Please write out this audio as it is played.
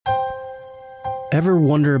Ever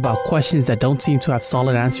wonder about questions that don't seem to have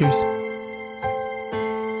solid answers?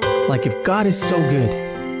 Like, if God is so good,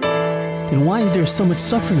 then why is there so much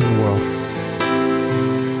suffering in the world?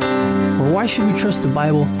 Or why should we trust the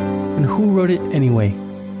Bible, and who wrote it anyway?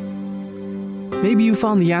 Maybe you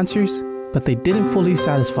found the answers, but they didn't fully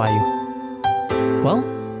satisfy you. Well,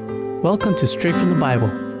 welcome to Straight from the Bible,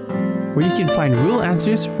 where you can find real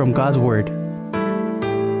answers from God's Word.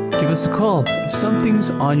 Give us a call if something's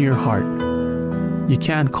on your heart. You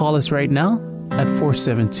can call us right now at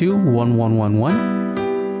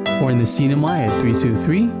 472-1111 or in the CNMI at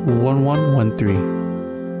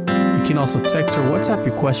 323-1113. You can also text or WhatsApp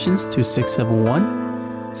your questions to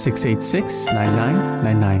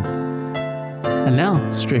 671-686-9999. And now,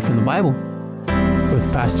 Straight from the Bible with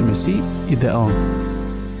Pastor Masit Ideong.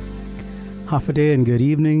 Hafaday and good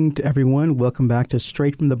evening to everyone. Welcome back to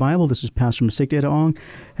Straight from the Bible. This is Pastor Masit Ideong,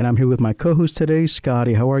 and I'm here with my co-host today,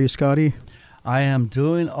 Scotty. How are you, Scotty? I am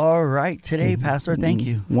doing all right today, Pastor. Thank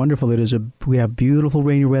you. Wonderful. We have beautiful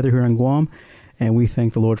rainy weather here in Guam, and we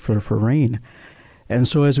thank the Lord for rain. And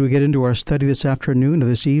so as we get into our study this afternoon, or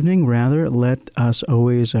this evening, rather, let us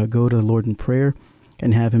always go to the Lord in prayer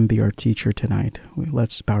and have Him be our teacher tonight.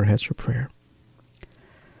 Let's bow our heads for prayer.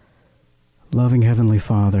 Loving Heavenly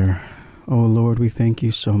Father, O Lord, we thank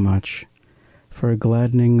you so much for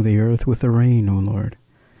gladdening the earth with the rain, O Lord.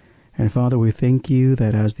 And Father, we thank you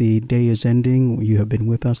that as the day is ending, you have been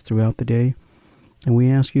with us throughout the day. And we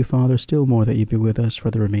ask you, Father, still more that you be with us for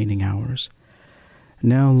the remaining hours.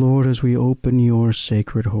 Now, Lord, as we open your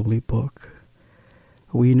sacred holy book,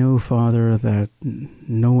 we know, Father, that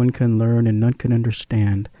no one can learn and none can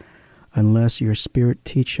understand unless your Spirit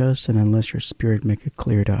teach us and unless your Spirit make it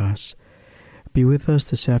clear to us. Be with us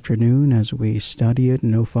this afternoon as we study it.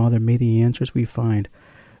 And, oh, Father, may the answers we find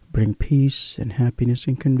bring peace and happiness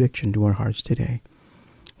and conviction to our hearts today.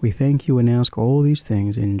 We thank you and ask all these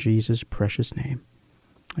things in Jesus' precious name.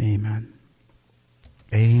 Amen.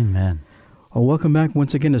 Amen. Well, welcome back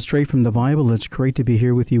once again to Straight from the Bible. It's great to be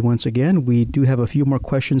here with you once again. We do have a few more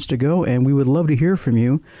questions to go, and we would love to hear from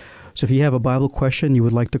you. So if you have a Bible question you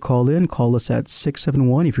would like to call in, call us at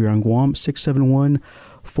 671, if you're on Guam,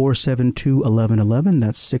 671-472-1111.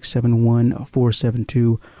 That's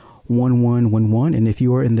 671-472-1111. And if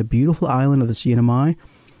you are in the beautiful island of the CNMI,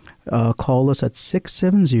 call us at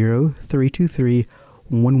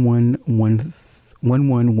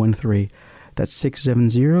 670-323-1113. That's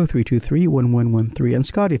 670-323-1113. And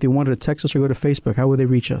Scotty, if they wanted to text us or go to Facebook, how would they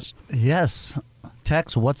reach us? Yes.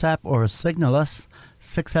 Text, WhatsApp, or signal us.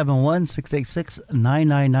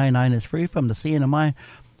 671-686-9999 is free from the CNMI.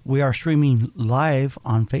 We are streaming live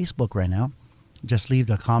on Facebook right now. Just leave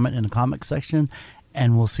the comment in the comment section,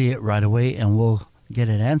 and we'll see it right away, and we'll get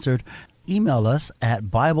it answered. Email us at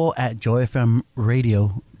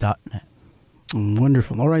bible@joyfmradio.net.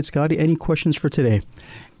 Wonderful. All right, Scotty, any questions for today?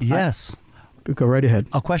 Yes. Go right ahead.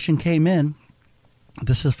 A question came in.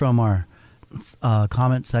 This is from our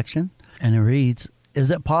comment section, and it reads, is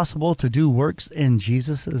it possible to do works in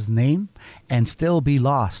Jesus' name and still be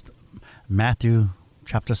lost? Matthew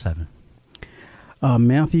chapter 7.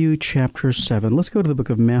 Matthew chapter 7. Let's go to the book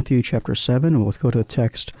of Matthew chapter 7, and let's go to the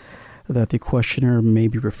text that the questioner may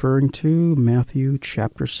be referring to, Matthew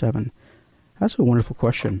chapter 7. That's a wonderful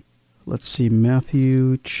question. Let's see,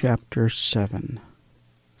 Matthew chapter 7.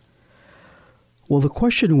 Well, the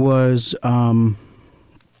question was,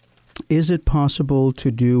 is it possible to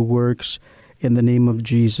do works in the name of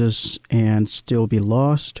Jesus and still be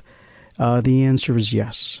lost? The answer is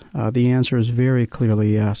yes. The answer is very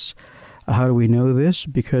clearly yes. How do we know this?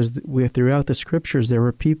 Because throughout the Scriptures, there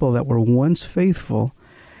were people that were once faithful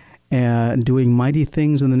and doing mighty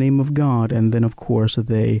things in the name of God, and then, of course,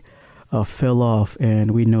 they fell off,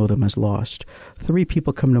 and we know them as lost. 3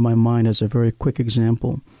 people come to my mind as a very quick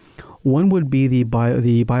example. One would be the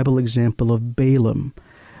Bible example of Balaam.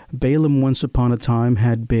 Balaam once upon a time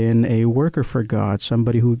had been a worker for God,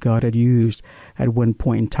 somebody who God had used at one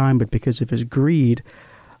point in time, but because of his greed,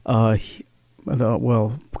 he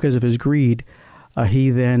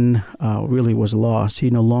then really was lost. He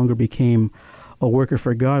no longer became a worker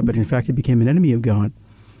for God, but in fact he became an enemy of God.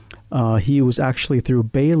 He was actually through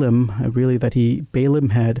Balaam, Balaam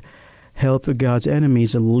had helped God's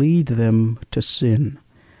enemies lead them to sin.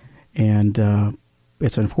 And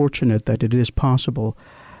it's unfortunate that it is possible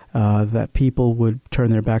that people would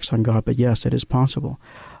turn their backs on God, but yes, it is possible.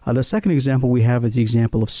 The second example we have is the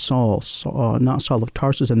example of Saul, not Saul of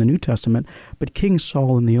Tarsus in the New Testament, but King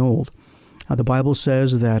Saul in the Old. The Bible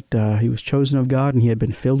says that he was chosen of God and he had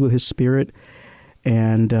been filled with his Spirit,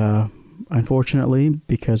 and unfortunately,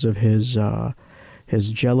 because of his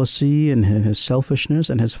jealousy and his selfishness,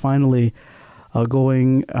 and has finally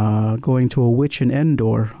going to a witch in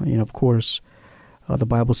Endor. Of course, the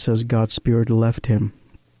Bible says God's Spirit left him.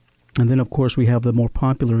 And then, of course, we have the more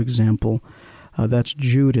popular example. That's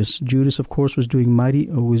Judas. Judas, of course, was doing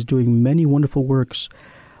many wonderful works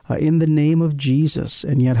in the name of Jesus.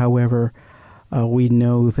 And yet, however, we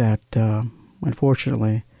know that,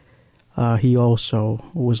 unfortunately, he also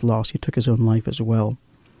was lost. He took his own life as well.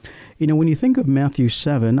 When you think of Matthew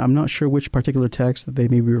 7, I'm not sure which particular text that they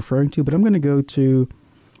may be referring to, but I'm going to go to,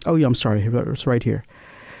 it's right here.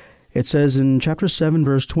 It says in chapter 7,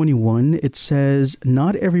 verse 21, it says,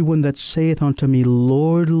 "Not everyone that saith unto me,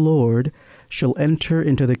 Lord, Lord, shall enter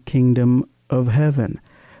into the kingdom of heaven,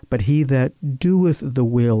 but he that doeth the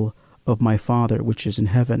will of my Father which is in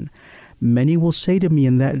heaven. Many will say to me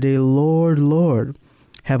in that day, Lord, Lord,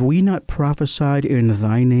 have we not prophesied in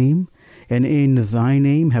thy name? And in thy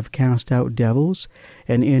name have cast out devils?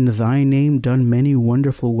 And in thy name done many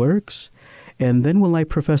wonderful works? And then will I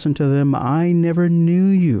profess unto them, I never knew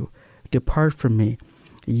you. Depart from me,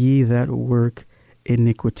 ye that work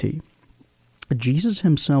iniquity." Jesus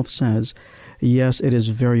himself says, yes, it is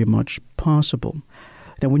very much possible.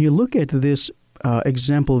 Now, when you look at this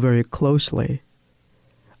example very closely,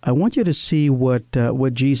 I want you to see what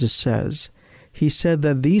Jesus says. He said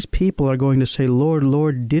that these people are going to say, Lord,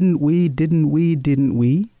 Lord, didn't we?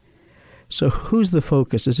 So who's the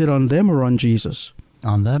focus? Is it on them or on Jesus?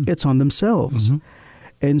 On them. It's on themselves. Mm-hmm.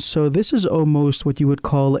 And so this is almost what you would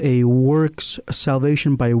call a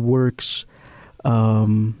salvation by works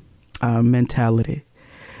mentality.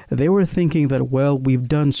 They were thinking that, well, we've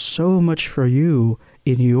done so much for you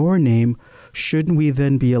in your name. Shouldn't we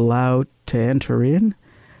then be allowed to enter in?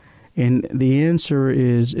 And the answer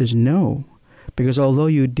is no. Because although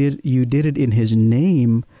you did it in his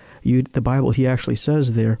name, the Bible, he actually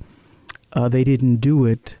says there, they didn't do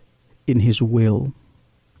it in his will.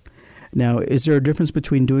 Now, is there a difference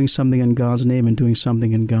between doing something in God's name and doing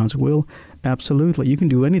something in God's will? Absolutely. You can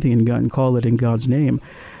do anything in God and call it in God's name.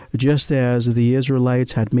 Just as the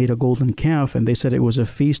Israelites had made a golden calf and they said it was a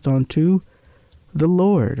feast unto the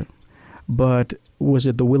Lord. But was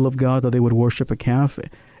it the will of God that they would worship a calf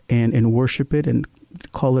and worship it and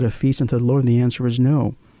call it a feast unto the Lord? And the answer is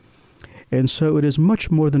no. And so it is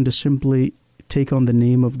much more than to simply take on the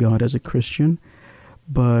name of God as a Christian,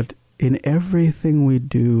 but in everything we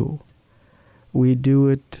do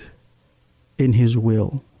it in his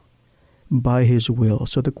will, by his will.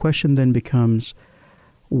 So the question then becomes,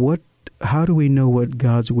 how do we know what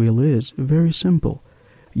God's will is? Very simple.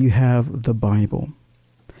 You have the Bible.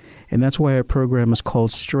 And that's why our program is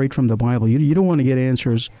called Straight from the Bible. You don't want to get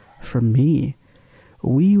answers from me.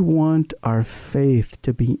 We want our faith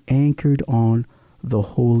to be anchored on the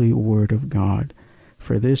holy Word of God,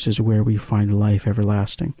 for this is where we find life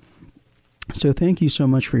everlasting. So thank you so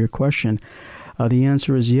much for your question. The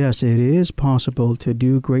answer is yes, it is possible to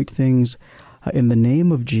do great things in the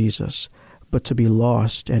name of Jesus, but to be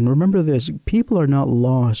lost. And remember this, people are not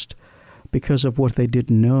lost because of what they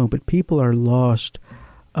didn't know, but people are lost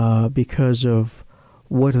because of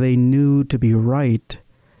what they knew to be right,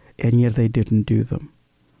 and yet they didn't do them.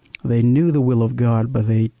 They knew the will of God, but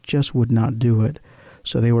they just would not do it.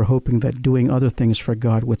 So they were hoping that doing other things for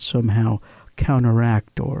God would somehow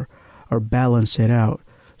counteract or balance it out,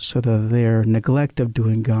 so that their neglect of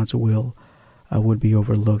doing God's will would be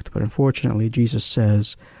overlooked. But unfortunately, Jesus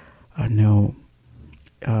says, no,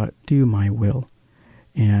 do my will.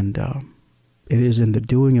 And it is in the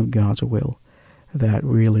doing of God's will that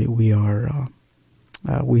really we are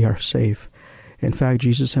safe. In fact,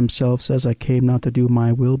 Jesus himself says, I came not to do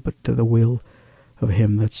my will, but to the will of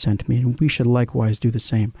him that sent me. And we should likewise do the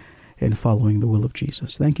same in following the will of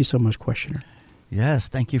Jesus. Thank you so much, questioner. Yes,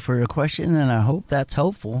 thank you for your question, and I hope that's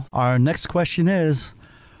helpful. Our next question is,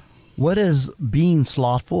 what is being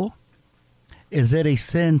slothful? Is it a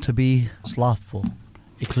sin to be slothful?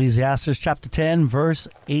 Ecclesiastes chapter 10, verse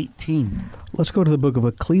 18. Let's go to the book of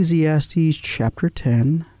Ecclesiastes chapter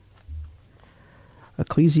 10.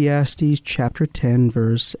 Ecclesiastes chapter 10,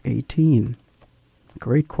 verse 18.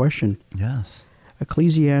 Great question. Yes.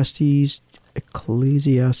 Ecclesiastes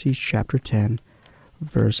chapter 10,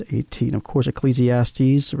 verse 18. Of course,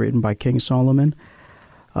 Ecclesiastes, written by King Solomon,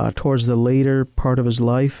 towards the later part of his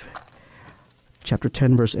life, chapter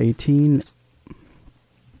 10, verse 18.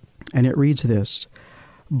 And it reads this,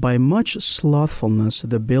 By much slothfulness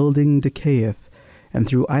the building decayeth, and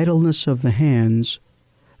through idleness of the hands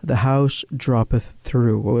the house droppeth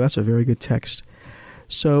through. Oh, that's a very good text.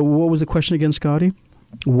 So what was the question again, Scotty?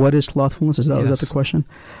 What is slothfulness? Is that the question?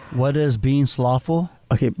 What is being slothful?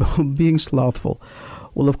 Okay, being slothful.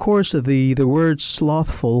 Well, of course, the word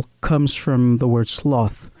slothful comes from the word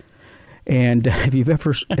sloth. And if you've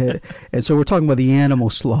ever, and so we're talking about the animal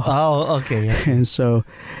sloth. Oh, okay. Yeah. And so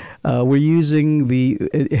we're using the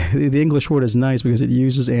English word is nice because it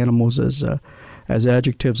uses animals as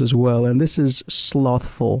adjectives as well. And this is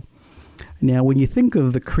slothful. Now, when you think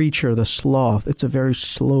of the creature, the sloth, it's a very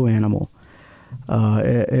slow animal.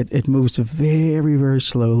 It moves very, very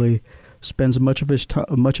slowly, spends much of its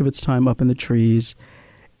time up in the trees,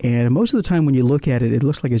 and most of the time when you look at it, it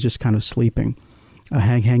looks like it's just kind of sleeping,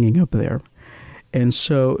 hanging up there. And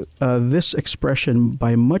so this expression,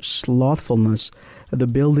 by much slothfulness, the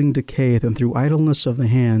building decayeth, and through idleness of the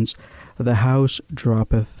hands, the house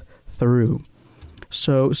droppeth through.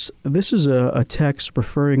 So this is a text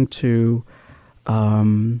referring to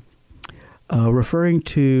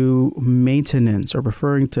maintenance, or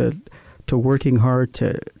referring to working hard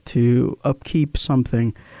to upkeep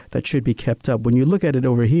something that should be kept up. When you look at it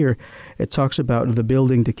over here, it talks about the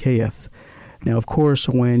building decayeth. Now, of course,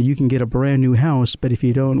 when you can get a brand new house, but if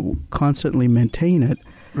you don't constantly maintain it,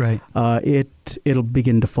 Right. It'll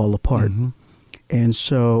begin to fall apart. Mm-hmm. And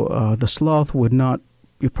so the sloth would not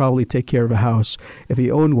probably take care of a house if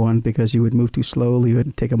he owned one, because he would move too slowly. It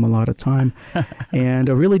would take him a lot of time. And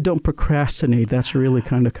really don't procrastinate. That's really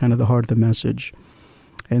kind of the heart of the message.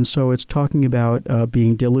 And so it's talking about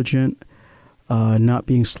being diligent, not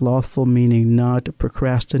being slothful, meaning not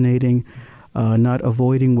procrastinating, not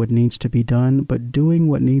avoiding what needs to be done, but doing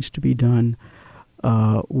what needs to be done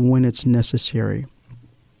when it's necessary.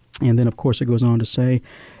 And then, of course, it goes on to say,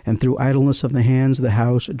 and through idleness of the hands, the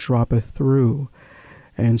house droppeth through.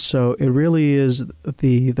 And so it really is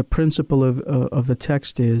the principle of the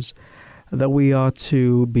text is that we ought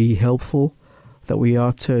to be helpful, that we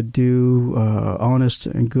ought to do honest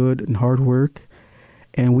and good and hard work,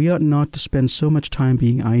 and we ought not to spend so much time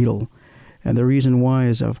being idle. And the reason why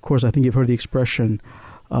is, of course, I think you've heard the expression,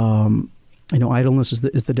 idleness is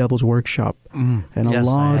the devil's workshop. And yes,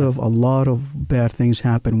 a lot of bad things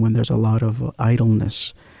happen when there's a lot of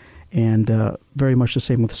idleness, and very much the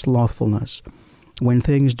same with slothfulness. When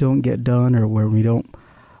things don't get done, or where we don't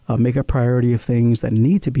make a priority of things that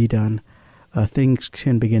need to be done, things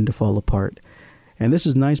can begin to fall apart. And this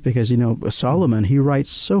is nice because, Solomon, he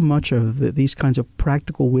writes so much of these kinds of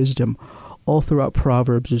practical wisdom all throughout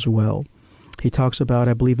Proverbs as well. He talks about,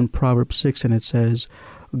 I believe in Proverbs 6, and it says,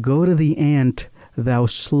 "Go to the ant, thou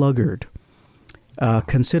sluggard.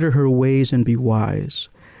 Consider her ways and be wise."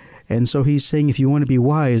 And so he's saying, if you want to be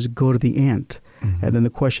wise, go to the ant. Mm-hmm. And then the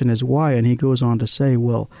question is why? And he goes on to say,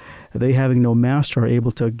 well, they having no master are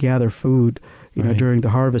able to gather food, Right. during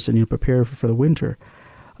the harvest and prepare for the winter.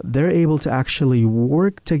 They're able to actually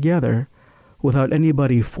work together without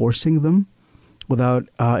anybody forcing them, without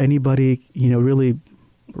anybody, really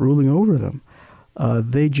ruling over them.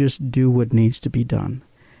 They just do what needs to be done.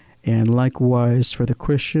 And likewise for the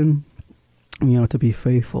Christian, we ought to be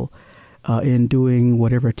faithful in doing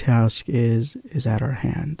whatever task is at our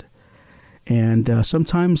hand. And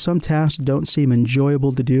sometimes some tasks don't seem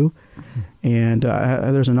enjoyable to do. And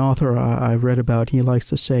there's an author I read about, he likes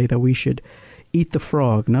to say that we should eat the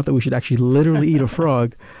frog. Not that we should actually literally eat a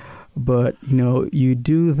frog, but, you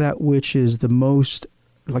do that which is the most,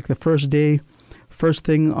 like the first thing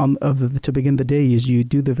to begin the day is you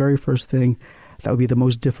do the very first thing that would be the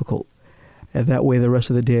most difficult. And that way the rest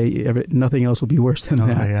of the day, nothing else will be worse than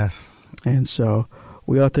that. Yes. And so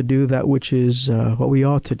we ought to do that which is what we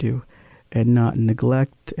ought to do, and not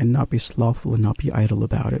neglect and not be slothful and not be idle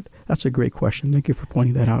about it. That's a great question. Thank you for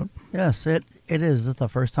pointing that out. Yes, it is. This is the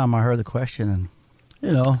first time I heard the question,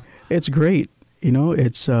 and it's great.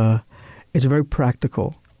 It's very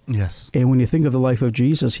practical. Yes. And when you think of the life of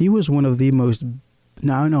Jesus, he was one of the most.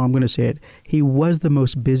 No, I'm going to say it. He was the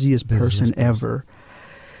most busiest person ever,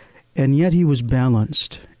 and yet he was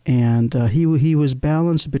balanced. And he was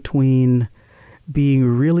balanced between being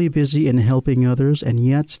really busy and helping others, and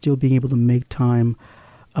yet still being able to make time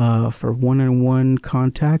for one-on-one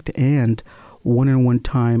contact and one-on-one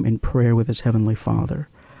time in prayer with his Heavenly Father.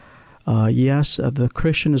 Yes, the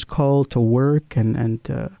Christian is called to work and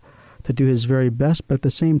to do his very best, but at the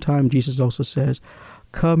same time, Jesus also says,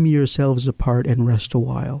 "Come yourselves apart and rest a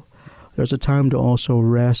while." There's a time to also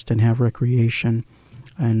rest and have recreation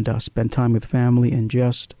and spend time with family and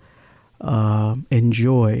just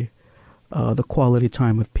enjoy the quality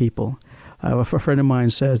time with people. A friend of mine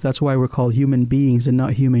says that's why we're called human beings and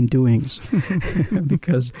not human doings,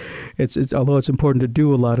 because it's although it's important to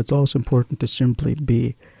do a lot, it's also important to simply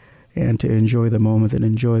be and to enjoy the moment and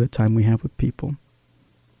enjoy the time we have with people.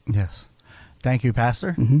 Yes. Thank you,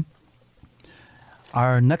 Pastor. Mm-hmm.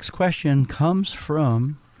 Our next question comes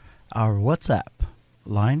from our WhatsApp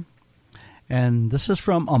line, and this is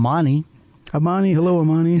from Amani. Amani, hello,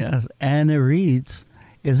 Amani. Yes, and it reads,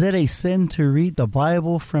 is it a sin to read the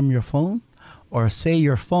Bible from your phone, or say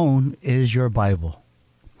your phone is your Bible?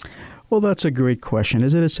 Well, that's a great question.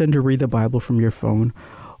 Is it a sin to read the Bible from your phone,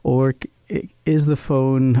 or is the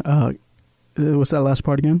phone, what's that last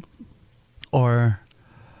part again? Or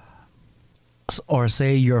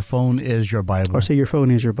say your phone is your Bible. Or say your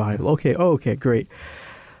phone is your Bible. Okay, great.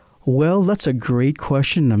 Well, that's a great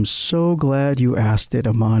question. I'm so glad you asked it,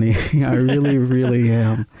 Amani. I really, really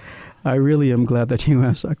am. I really am glad that you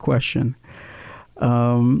asked that question.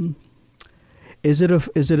 Is it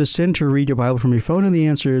a sin to read your Bible from your phone? And the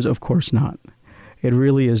answer is, of course not. It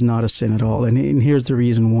really is not a sin at all. And here's the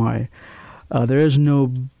reason why. There is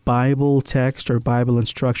no Bible text or Bible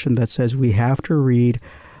instruction that says we have to read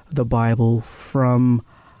the Bible from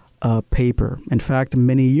paper. In fact,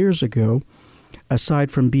 many years ago,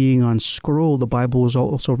 aside from being on scroll, the Bible was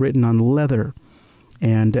also written on leather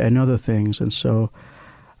and other things. And so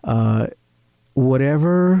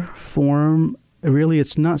whatever form, really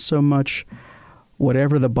it's not so much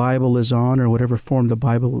whatever the Bible is on or whatever form the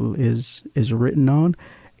Bible is written on,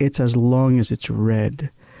 it's as long as it's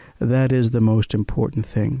read. That is the most important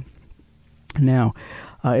thing. Now,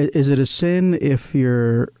 is it a sin if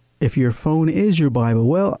your phone is your Bible?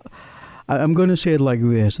 Well, I'm going to say it like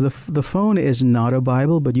this. The phone is not a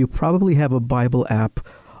Bible, but you probably have a Bible app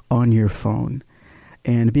on your phone.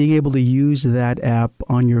 And being able to use that app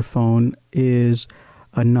on your phone is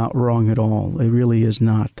not wrong at all. It really is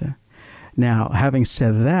not. Now, having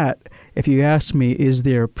said that, if you ask me, is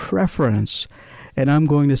there a preference? And I'm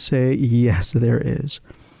going to say, yes, there is.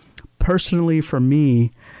 Personally, for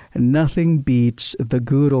me, nothing beats the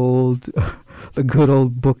good old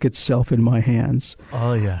book itself in my hands.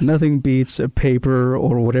 Oh, yes. Nothing beats a paper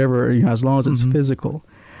or whatever, as long as it's physical.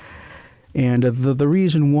 And the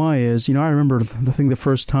reason why is, I remember the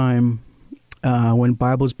first time when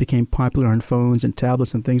Bibles became popular on phones and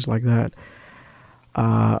tablets and things like that.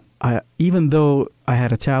 Even though I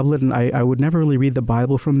had a tablet and I would never really read the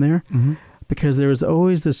Bible from there, because there was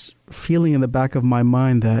always this feeling in the back of my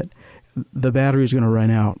mind that the battery is going to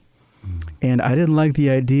run out. And I didn't like the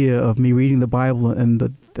idea of me reading the Bible and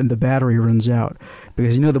the battery runs out,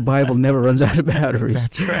 because the Bible never runs out of batteries.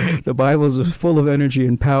 That's right. The Bible is full of energy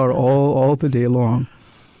and power all the day long.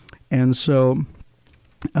 And so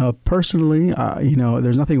personally,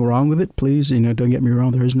 there's nothing wrong with it. Please, don't get me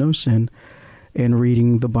wrong. There is no sin in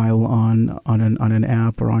reading the Bible on an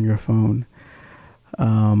app or on your phone.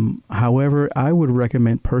 However, I would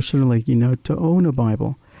recommend personally, to own a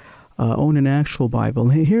Bible. Own an actual Bible.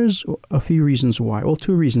 Here's a few reasons why. Well,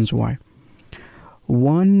 two reasons why.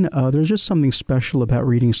 One, there's just something special about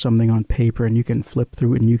reading something on paper, and you can flip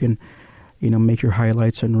through it, and you can, make your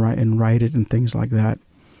highlights and write it and things like that.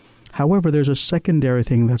 However, there's a secondary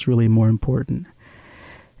thing that's really more important,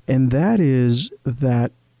 and that is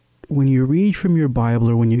that when you read from your Bible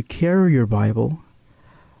or when you carry your Bible,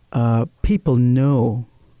 people know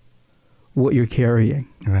what you're carrying.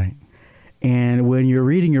 Right. And when you're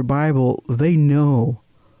reading your Bible, they know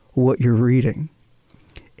what you're reading.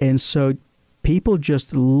 And so people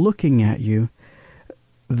just looking at you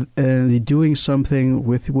doing something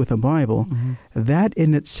with a Bible, that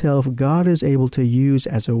in itself, God is able to use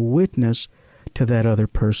as a witness to that other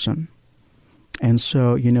person. And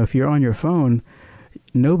so, if you're on your phone,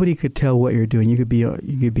 nobody could tell what you're doing. You could be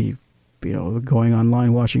going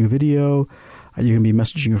online watching a video. You can be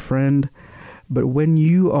messaging a friend. But when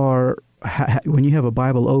you have a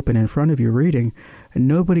Bible open in front of you reading,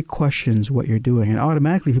 nobody questions what you're doing. And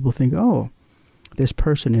automatically people think, oh, this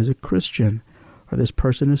person is a Christian, or this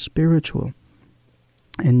person is spiritual.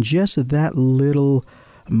 And just that little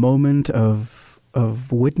moment of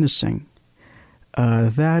witnessing,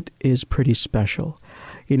 that is pretty special.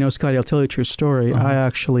 Scotty, I'll tell you a true story. I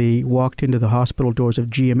actually walked into the hospital doors of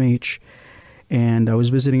GMH, and I was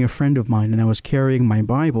visiting a friend of mine, and I was carrying my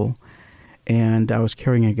Bible, and I was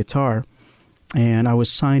carrying a guitar, and I was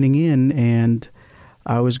signing in, and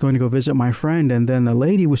I was going to go visit my friend, and then the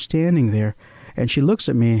lady was standing there, and she looks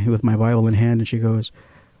at me with my Bible in hand, and she goes,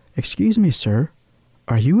 "Excuse me, sir,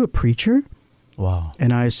 are you a preacher?" Wow.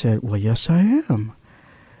 And I said, "Well, yes, I am."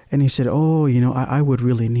 And he said, "Oh, I would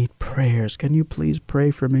really need prayers. Can you please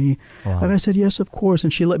pray for me?" Wow. And I said, "Yes, of course."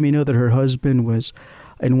 And she let me know that her husband was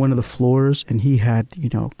in one of the floors, and he had,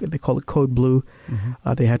 they call it code blue.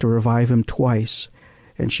 They had to revive him twice.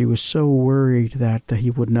 And she was so worried that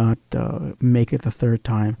he would not make it the third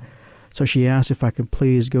time. So she asked if I could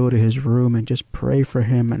please go to his room and just pray for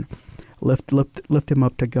him and lift him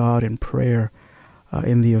up to God in prayer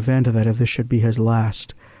in the event that if this should be his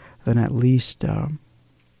last, then at least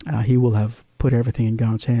he will have put everything in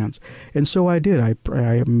God's hands. And so I did. I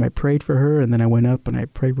prayed for her, and then I went up and I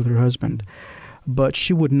prayed with her husband. But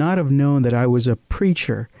she would not have known that I was a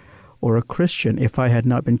preacher or a Christian if I had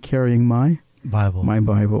not been carrying my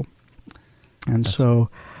Bible. And so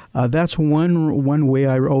that's one way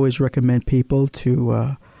I always recommend people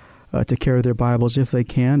to carry their Bibles if they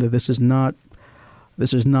can. This is not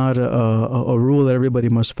a rule that everybody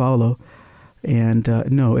must follow. And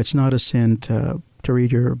no, it's not a sin to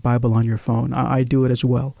read your Bible on your phone. I do it as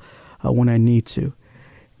well when I need to.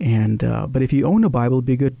 And but if you own a Bible, it'd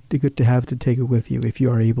be good to have to take it with you if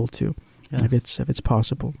you are able to, if it's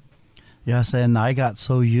possible. Yes, and I got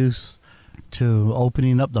so used to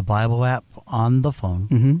opening up the Bible app on the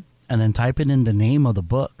phone and then typing in the name of the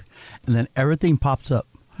book, and then everything pops up.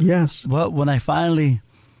 Yes. But when I finally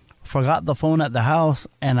forgot the phone at the house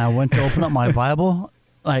and I went to open up my Bible,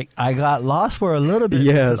 like I got lost for a little bit.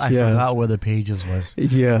 Yes, I forgot where the pages was.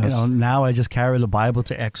 Yes. Now I just carry the Bible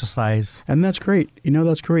to exercise. And that's great.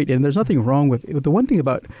 That's great. And there's nothing wrong with it. The one thing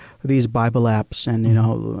about these Bible apps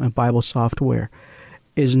and Bible software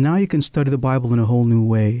is now you can study the Bible in a whole new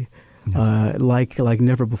way, like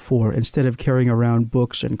never before. Instead of carrying around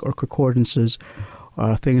books or concordances,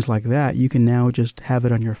 things like that, you can now just have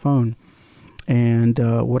it on your phone. And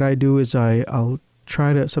what I do is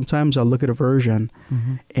sometimes I'll look at a version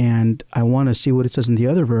and I want to see what it says in the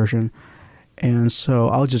other version. And so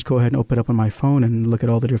I'll just go ahead and open it up on my phone and look at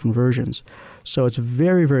all the different versions. So it's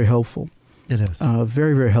very, very helpful. It is.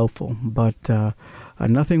 Very, very helpful. But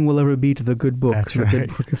nothing will ever beat the good book, That's the right.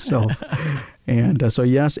 good book itself. And so,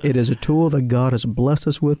 yes, it is a tool that God has blessed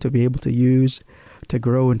us with to be able to use, to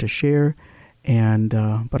grow and to share. And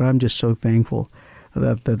but I'm just so thankful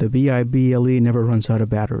that the Bible never runs out of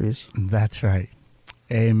batteries. That's right.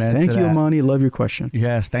 Amen. Thank you, Amani. Love your question.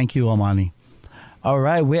 Yes, thank you, Amani. All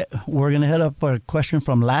right, we're going to hit up a question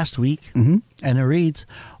from last week, and it reads,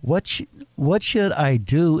 what should I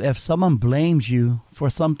do if someone blames you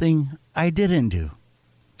for something I didn't do?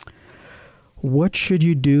 What should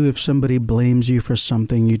you do if somebody blames you for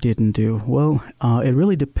something you didn't do? Well, it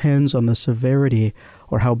really depends on the severity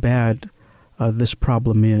or how bad this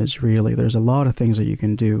problem is, really. There's a lot of things that you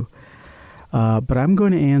can do. But I'm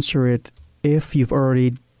going to answer it if you've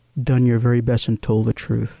already done your very best and told the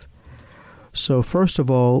truth. So first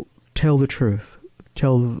of all, tell the truth.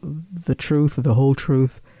 Tell the truth, the whole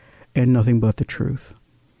truth, and nothing but the truth.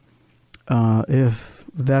 If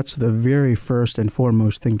that's the very first and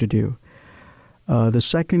foremost thing to do. The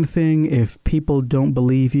second thing, if people don't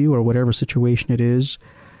believe you or whatever situation it is,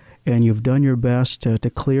 and you've done your best to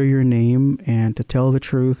clear your name and to tell the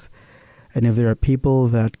truth, and if there are people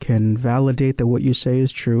that can validate that what you say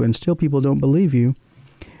is true and still people don't believe you,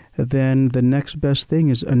 then the next best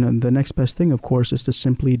thing, of course, is to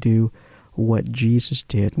simply do what Jesus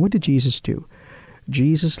did. What did Jesus do?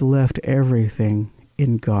 Jesus left everything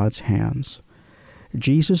in God's hands.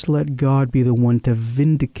 Jesus let God be the one to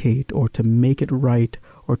vindicate or to make it right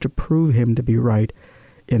or to prove him to be right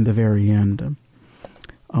in the very end.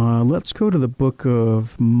 Let's go to the book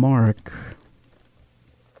of Mark.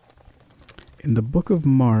 In the book of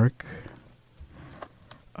Mark,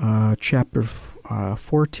 chapter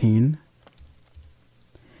 14.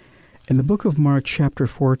 In the book of Mark, chapter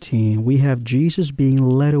 14, we have Jesus being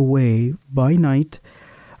led away by night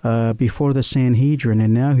before the Sanhedrin,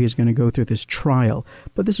 and now he's going to go through this trial.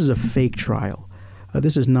 But this is a fake trial.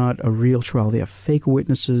 This is not a real trial. They have fake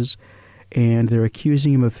witnesses, and they're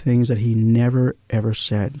accusing him of things that he never, ever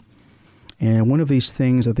said. And one of these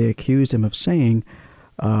things that they accused him of saying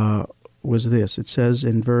was this. It says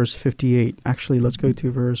in verse 58. Actually, let's go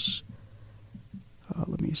to verse,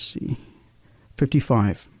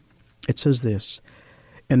 55. It says this.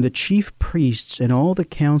 And the chief priests and all the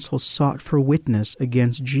council sought for witness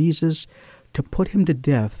against Jesus to put him to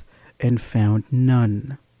death, and found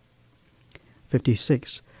none.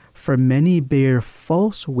 56. For many bare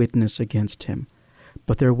false witness against him,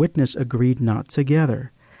 but their witness agreed not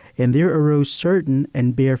together. And there arose certain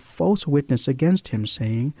and bare false witness against him,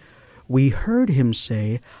 saying, We heard him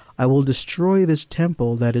say, I will destroy this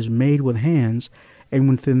temple that is made with hands, and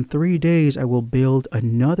within 3 days I will build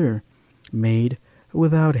another made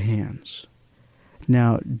without hands.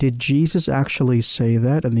 Now, did Jesus actually say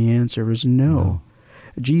that? And the answer is no.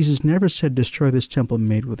 Jesus never said, destroy this temple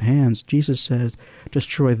made with hands. Jesus says,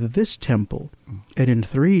 destroy this temple, and in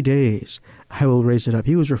 3 days I will raise it up.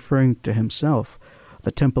 He was referring to himself,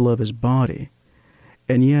 the temple of his body.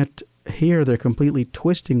 And yet, here they're completely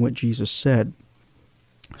twisting what Jesus said.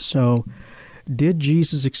 So, did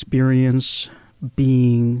Jesus experience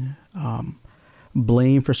being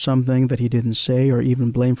blamed for something that he didn't say, or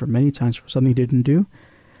even blamed for many times for something he didn't do?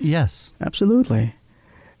 Yes. Absolutely.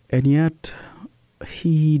 And yet,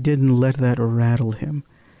 he didn't let that rattle him.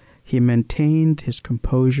 He maintained his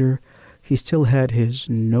composure. He still had his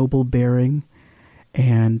noble bearing,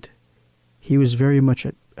 and he was very much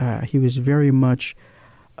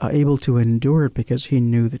able to endure it because he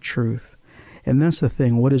knew the truth. And that's the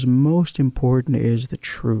thing. What is most important is the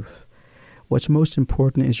truth. What's most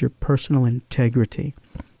important is your personal integrity.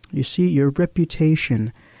 You see, your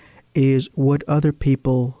reputation is what other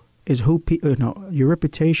people your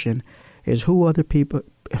reputation is who other people.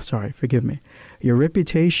 Sorry, forgive me. Your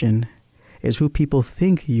reputation is who people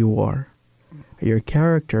think you are. Your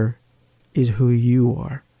character is who you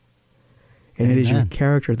are. And Amen. It is your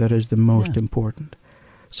character that is the most important.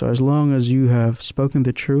 So as long as you have spoken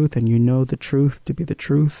the truth and you know the truth to be the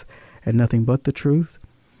truth and nothing but the truth,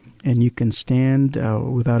 and you can stand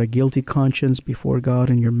without a guilty conscience before God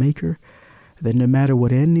and your Maker, then no matter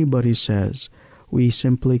what anybody says, we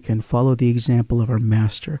simply can follow the example of our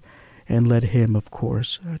Master and let Him, of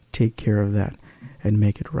course, take care of that and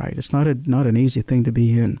make it right. It's not an easy thing to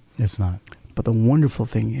be in. It's not. But the wonderful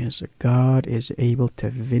thing is that God is able to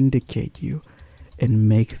vindicate you and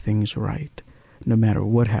make things right, no matter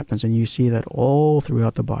what happens. And you see that all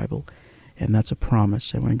throughout the Bible, and that's a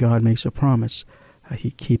promise. And when God makes a promise,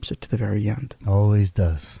 He keeps it to the very end. Always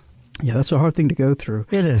does. Yeah, that's a hard thing to go through.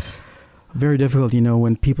 It is. Very difficult,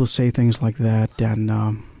 when people say things like that,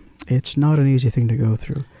 and it's not an easy thing to go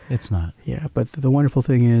through. It's not. Yeah, but the wonderful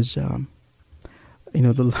thing is, so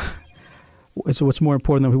what's more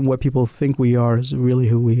important than what people think we are is really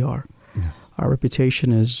who we are. Yes. Our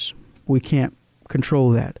reputation is, we can't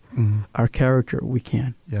control that. Mm-hmm. Our character, we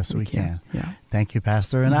can. Yes, we can. Yeah. Thank you,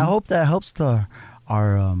 Pastor. And I hope that helps our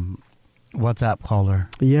WhatsApp caller.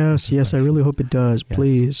 Yes, I really hope it does. Yes.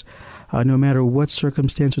 Please, no matter what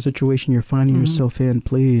circumstance or situation you're finding yourself in,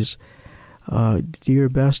 please do your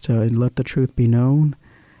best to let the truth be known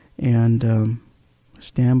and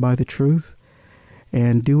stand by the truth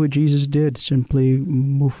and do what Jesus did. Simply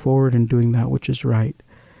move forward in doing that which is right.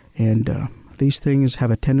 And these things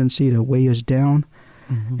have a tendency to weigh us down,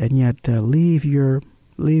 and yet leave your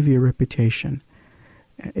reputation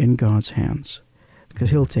in God's hands,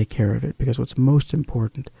 because He'll take care of it. Because what's most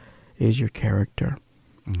important is your character.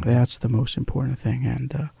 Mm-hmm. That's the most important thing.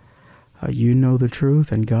 And you know the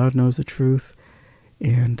truth, and God knows the truth,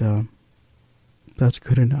 and that's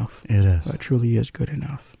good enough. It is. It truly is good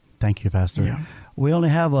enough. Thank you, Pastor. Yeah. We only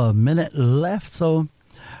have a minute left, so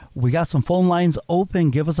we got some phone lines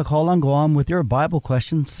open. Give us a call on Go On with your Bible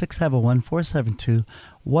question,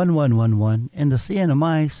 671-472-1111. In the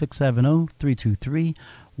CNMI,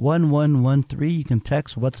 670-323-1113. You can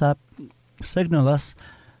text, WhatsApp, signal us,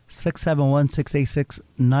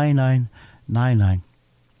 671-686-9999.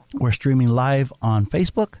 We're streaming live on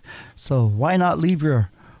Facebook, so why not leave your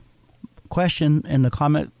question in the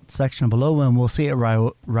comment section below, and we'll see it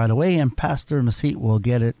right away, and Pastor Masit will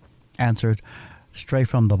get it answered straight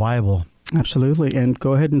from the Bible. Absolutely. And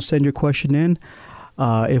go ahead and send your question in.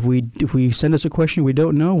 If we send us a question we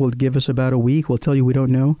don't know, we'll give us about a week. We'll tell you we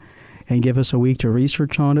don't know, and give us a week to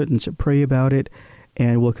research on it and to pray about it.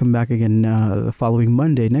 And we'll come back again the following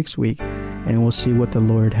Monday next week, and we'll see what the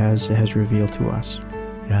Lord has revealed to us.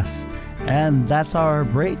 Yes. And that's our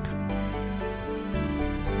break.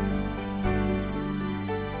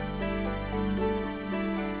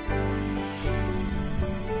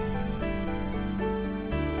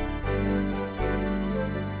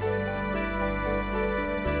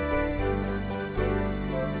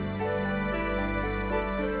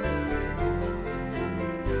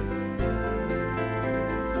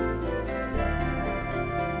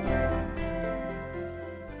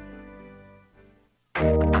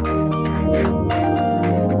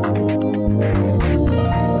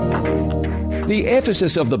 The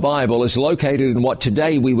Ephesus of the Bible is located in what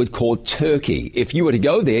today we would call Turkey. If you were to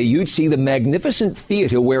go there, you'd see the magnificent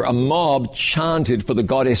theater where a mob chanted for the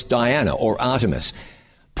goddess Diana or Artemis.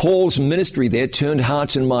 Paul's ministry there turned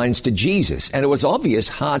hearts and minds to Jesus, and it was obvious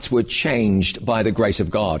hearts were changed by the grace of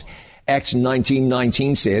God. Acts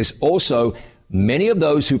 19:19 says, also, many of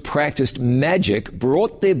those who practiced magic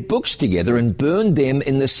brought their books together and burned them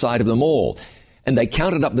in the sight of them all. And they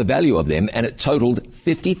counted up the value of them, and it totaled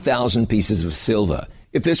 50,000 pieces of silver.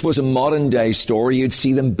 If this was a modern-day story, you'd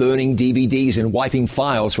see them burning DVDs and wiping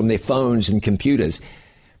files from their phones and computers.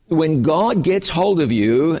 When God gets hold of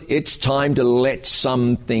you, it's time to let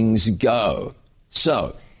some things go.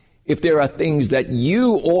 So, if there are things that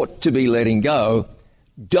you ought to be letting go,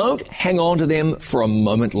 don't hang on to them for a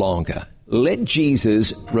moment longer. Let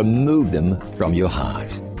Jesus remove them from your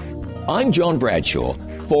heart. I'm John Bradshaw.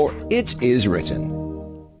 For it is written.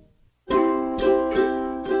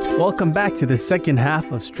 Welcome back to the second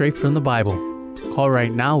half of Straight from the Bible. Call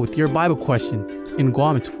right now with your Bible question. In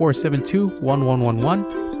Guam, it's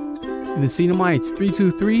 472-1111. In the CNMI, it's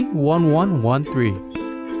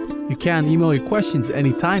 323-1113. You can email your questions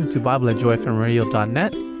anytime to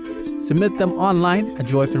bible@joyfmradio.net. Submit them online at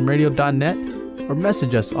joyfmradio.net or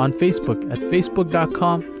message us on Facebook at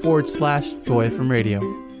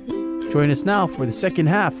facebook.com/joyfmradio. Join us now for the second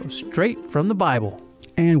half of Straight from the Bible.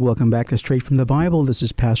 And welcome back to Straight from the Bible. This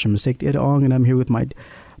is Pastor Masek Edong, and I'm here with my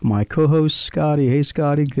co-host, Scotty. Hey,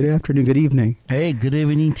 Scotty. Good afternoon. Good evening. Hey, good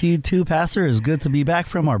evening to you too, Pastor. It's good to be back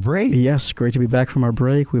from our break. Yes, great to be back from our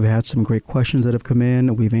break. We've had some great questions that have come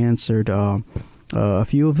in. We've answered a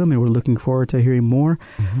few of them, and we're looking forward to hearing more.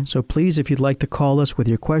 Mm-hmm. So please, if you'd like to call us with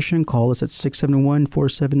your question, call us at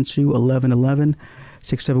 671-472-1111,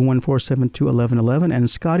 671-472-1111. And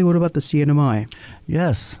Scotty, what about the CNMI?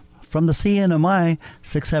 Yes. From the CNMI,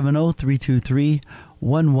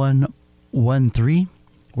 670-323-1113.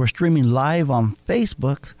 We're streaming live on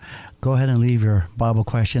Facebook. Go ahead and leave your Bible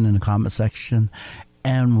question in the comment section,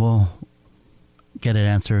 and we'll get it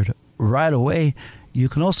answered right away. You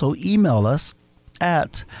can also email us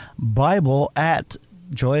at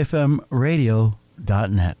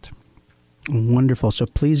bible@joyfmradio.net. Wonderful. So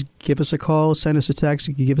please give us a call, send us a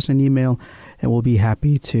text, give us an email, and we'll be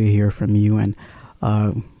happy to hear from you and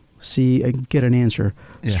get an answer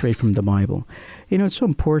straight from the Bible. You know, it's so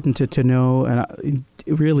important to know, and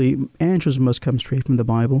really, answers must come straight from the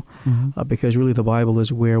Bible, because really the Bible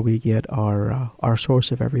is where we get our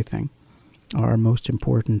source of everything, our most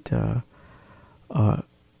important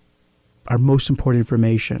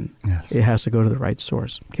information. Yes. It has to go to the right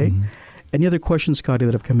source. Okay. Any other questions, Scotty,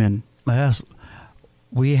 that have come in? Yes,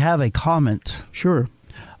 we have a comment. Sure.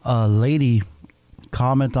 A lady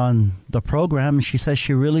comment on the program. She says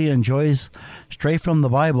she really enjoys Straight from the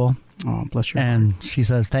Bible. Oh, bless your And heart. she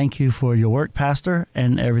says, thank you for your work, Pastor,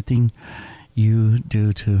 and everything you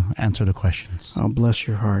do to answer the questions. Oh, bless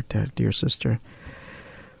your heart, dear sister.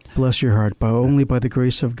 Bless your heart. Only by the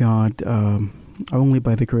grace of God, only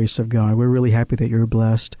by the grace of God. We're really happy that you're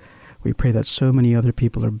blessed. We pray that so many other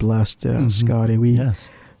people are blessed, Scotty.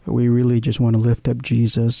 We really just want to lift up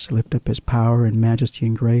Jesus, lift up his power and majesty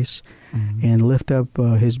and grace, and lift up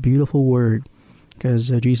his beautiful word. Because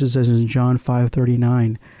Jesus says in John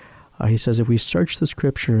 5:39, he says, if we search the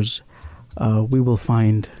scriptures, we will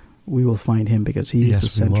find him, because he is the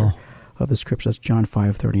center of the scriptures. That's John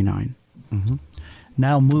 5:39.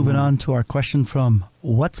 Now moving on to our question from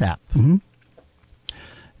WhatsApp.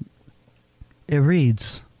 It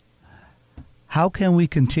reads, how can we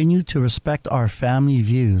continue to respect our family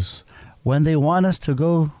views when they want us to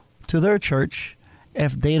go to their church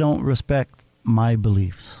if they don't respect my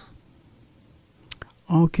beliefs?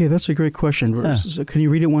 Okay, that's a great question. Yeah. Can you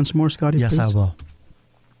read it once more, Scotty? Yes, please? I will.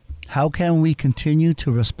 How can we continue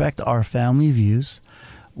to respect our family views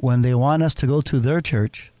when they want us to go to their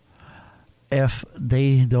church if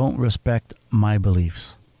they don't respect my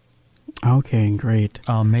beliefs? Okay, great.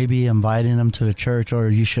 Maybe inviting them to the church, or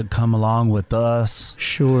you should come along with us.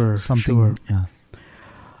 Sure, Something. Sure. Yeah.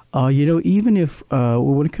 You know, even if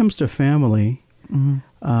when it comes to family,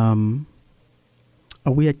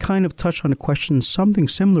 we had kind of touched on a question, something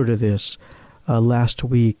similar to this last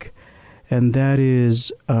week, and that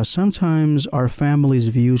is sometimes our family's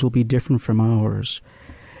views will be different from ours,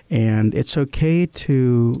 and it's okay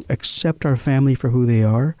to accept our family for who they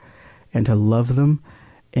are and to love them.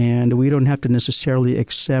 And we don't have to necessarily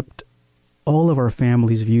accept all of our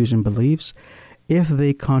family's views and beliefs if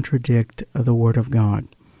they contradict the Word of God.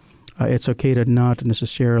 It's okay to not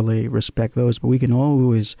necessarily respect those, but we can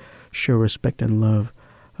always show respect and love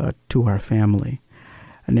to our family.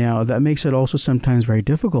 Now, that makes it also sometimes very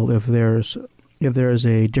difficult if there's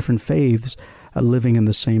a different faiths living in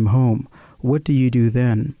the same home. What do you do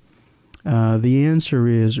then? The answer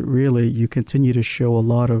is really you continue to show a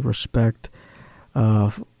lot of respect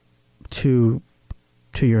to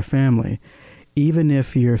your family, even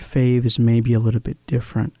if your faiths may be a little bit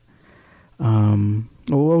different. What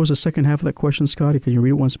was the second half of that question, Scotty? Can you read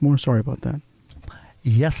it once more? Sorry about that.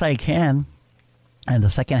 Yes, I can. And the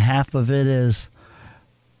second half of it is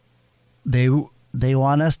they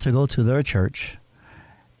want us to go to their church,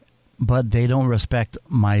 but they don't respect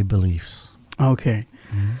my beliefs. Okay.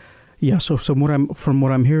 Yeah, so from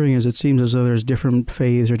what I'm hearing is it seems as though there's different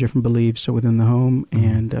faiths or different beliefs within the home,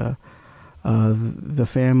 and the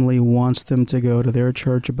family wants them to go to their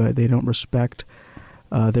church, but they don't respect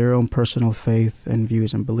their own personal faith and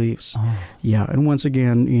views and beliefs. Yeah, and once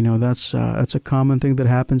again, you know, that's a common thing that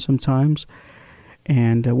happens sometimes.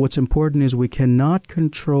 And what's important is we cannot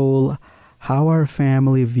control how our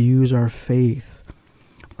family views our faith,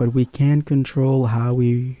 but we can control how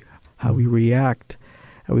we react,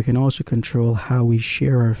 and we can also control how we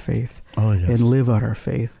share our faith and live out our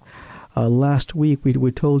faith. Last week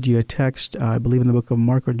we told you a text, I believe in the book of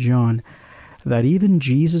Mark or John, that even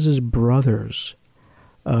Jesus' brothers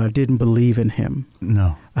didn't believe in him.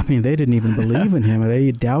 No. I mean, they didn't even believe in him.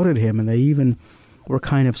 They doubted him, and they even were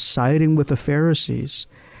kind of siding with the Pharisees.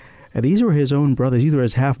 And these were his own brothers, either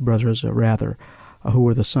his half-brothers, rather, who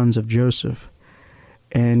were the sons of Joseph.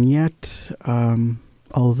 And yet,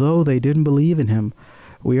 although they didn't believe in him,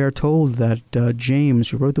 we are told that James,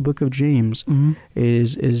 who wrote the book of James,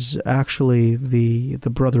 is actually the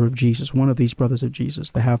brother of Jesus, one of these brothers of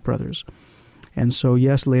Jesus, the half-brothers. And so,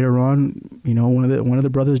 yes, later on, one of the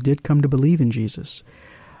brothers did come to believe in Jesus.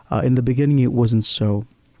 In the beginning, it wasn't so.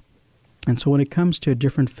 And so when it comes to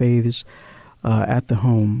different faiths at the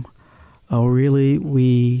home, really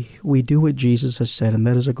we do what Jesus has said, and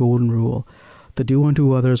that is a golden rule, to do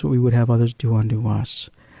unto others what we would have others do unto us.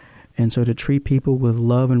 And so to treat people with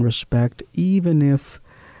love and respect, even if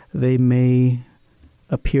they may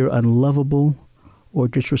appear unlovable or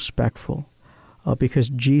disrespectful, because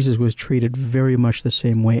Jesus was treated very much the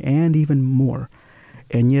same way and even more.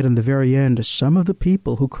 And yet in the very end, some of the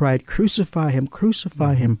people who cried, crucify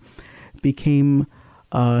him, became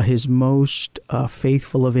his most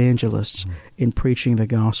faithful evangelists in preaching the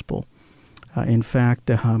gospel. In fact,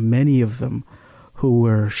 many of them who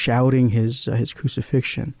were shouting his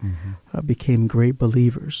crucifixion became great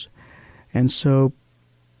believers. And so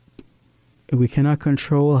we cannot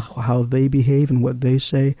control how they behave and what they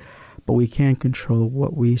say, but we can control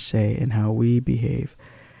what we say and how we behave.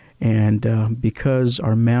 And because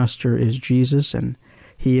our master is Jesus and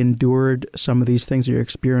he endured some of these things that you're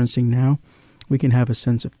experiencing now, we can have a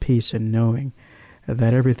sense of peace in knowing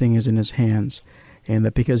that everything is in his hands, and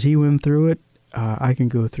that because he went through it, I can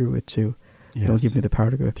go through it too. Yes. He'll give me the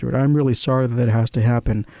power to go through it. I'm really sorry that it has to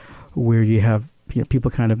happen where you have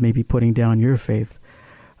people kind of maybe putting down your faith.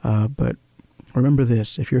 But remember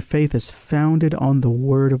this, if your faith is founded on the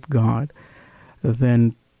Word of God,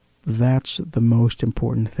 then that's the most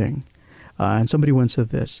important thing. And somebody once said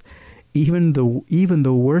this, even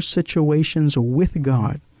the worst situations with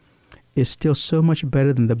God is still so much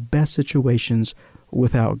better than the best situations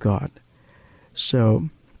without God. So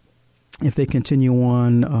if they continue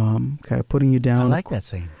on kind of putting you down. I like that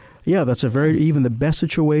saying. Yeah, that's even the best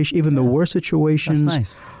situation, even the worst situations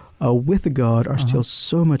nice. With God are still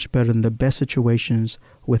so much better than the best situations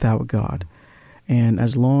without God. And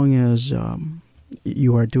as long as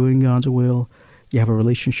you are doing God's will, you have a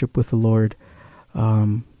relationship with the Lord,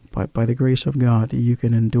 by the grace of God, you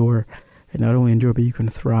can endure, and not only endure, but you can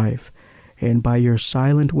thrive. And by your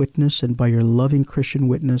silent witness and by your loving Christian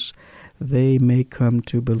witness, they may come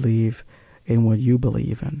to believe in what you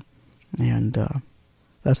believe in. And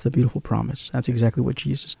that's the beautiful promise. That's exactly what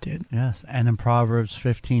Jesus did. Yes, and in Proverbs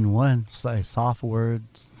 15:1, a soft word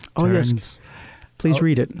turns... Oh, yes. Please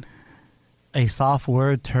read it. A soft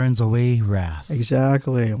word turns away wrath.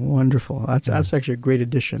 Exactly. Wonderful. That's actually a great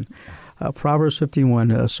addition. Proverbs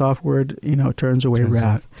 15:1, a soft word, turns away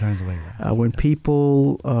wrath. Turns away wrath. When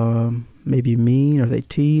people may be mean, or they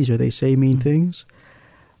tease, or they say mean things,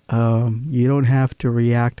 you don't have to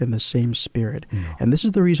react in the same spirit. No. And this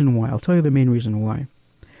is the reason why. I'll tell you the main reason why.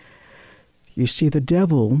 You see, the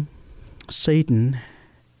devil, Satan,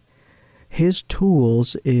 his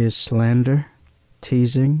tools is slander,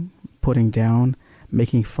 teasing, putting down,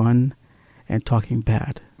 making fun, and talking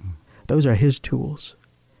bad. Those are his tools.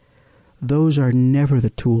 Those are never the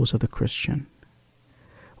tools of the Christian.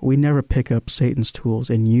 We never pick up Satan's tools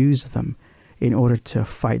and use them in order to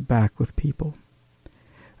fight back with people.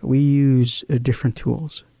 We use different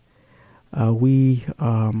tools. We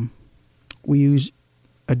use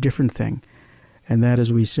a different thing, and that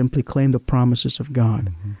is we simply claim the promises of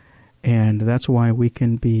God, and that's why we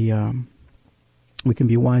can be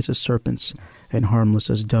wise as serpents and harmless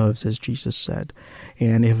as doves, as Jesus said.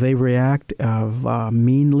 And if they react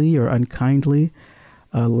meanly or unkindly,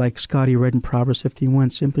 like Scotty read in Proverbs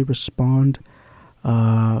 15:1, simply respond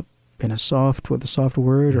with a soft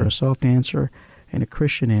word or a soft answer and a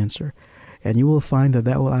Christian answer, and you will find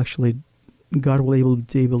that will actually, God will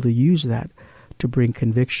be able to use that to bring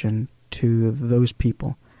conviction to those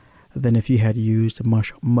people than if you had used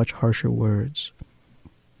much harsher words.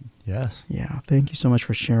 Yes. Yeah. Thank you so much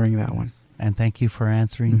for sharing that one. And thank you for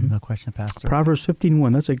answering the question, Pastor. Proverbs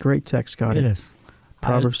 15:1. That's a great text, Scotty. It is.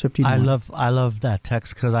 Proverbs 15:1. I love that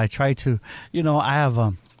text because I try to, I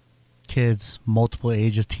have kids, multiple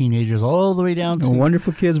ages, teenagers, all the way down to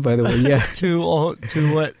wonderful kids, by the way. Yeah. to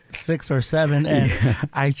what, 6 or 7, and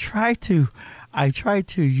I try to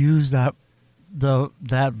use that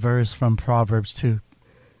that verse from Proverbs too.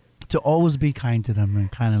 To always be kind to them and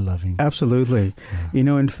kind of loving. Absolutely.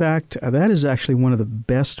 Yeah. In fact, that is actually one of the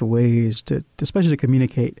best ways to, especially to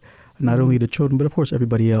communicate, not only to children, but of course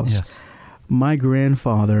everybody else. Yes. My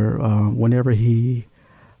grandfather, whenever he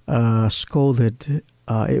scolded,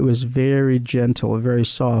 it was very gentle, very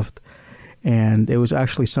soft. And it was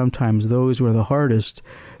actually sometimes those were the hardest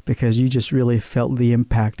because you just really felt the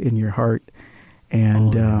impact in your heart.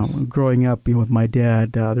 And yes. Growing up with my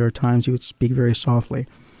dad, there are times he would speak very softly.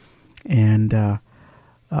 And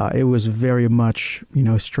it was very much,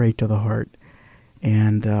 straight to the heart.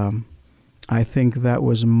 And I think that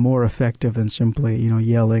was more effective than simply,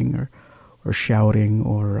 yelling or shouting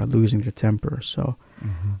or losing their temper. So,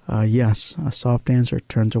 yes, a soft answer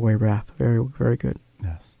turns away wrath. Very, very good.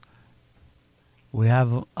 Yes. We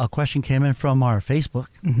have a question came in from our Facebook.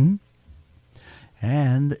 Mm-hmm.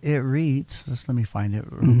 And it reads, just let me find it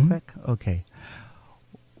real quick. Okay.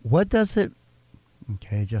 What does it...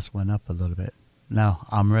 Okay, it just went up a little bit. Now,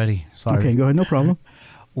 I'm ready. Sorry. Okay, go ahead. No problem.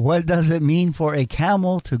 What does it mean for a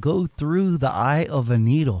camel to go through the eye of a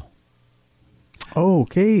needle?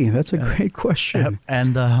 Okay, that's a great question.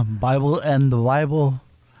 And the Bible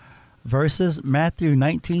verses, Matthew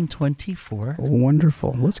 19:24.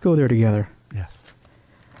 Wonderful. Let's go there together. Yes.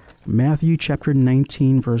 Matthew chapter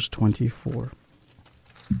 19, verse 24.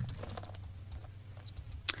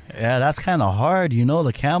 Yeah, that's kind of hard.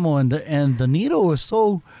 The camel and the needle was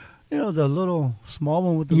so, the little small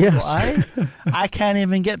one with the little eye. I can't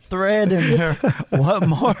even get thread in there. What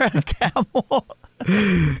more a camel?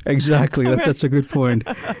 Exactly. That's a good point.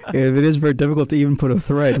 It is very difficult to even put a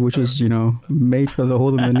thread, which is, made for the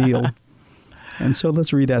hole in the needle. And so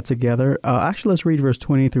let's read that together. Actually, let's read verse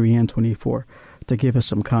 23 and 24 to give us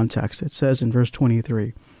some context. It says in verse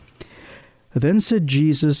 23, Then said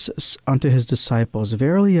Jesus unto his disciples,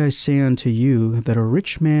 Verily I say unto you, that a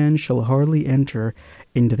rich man shall hardly enter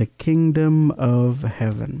into the kingdom of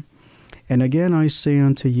heaven. And again I say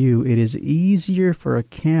unto you, it is easier for a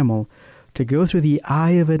camel to go through the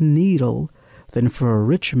eye of a needle than for a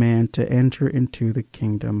rich man to enter into the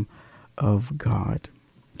kingdom of God.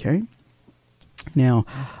 Okay? Now,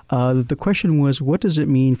 the question was, what does it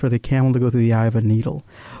mean for the camel to go through the eye of a needle?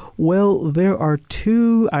 Well, there are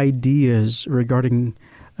two ideas regarding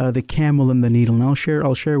the camel and the needle, and I'll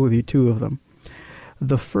share with you two of them.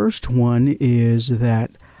 The first one is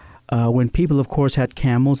that when people, of course, had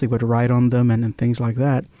camels, they would ride on them and things like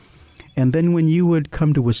that. And then when you would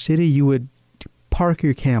come to a city, you would park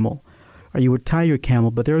your camel, or you would tie your camel.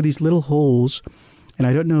 But there are these little holes, and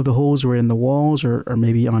I don't know if the holes were in the walls or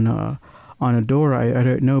maybe on a door. I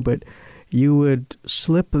don't know, but you would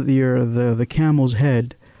slip the camel's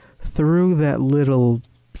head through that little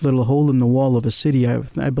hole in the wall of a city.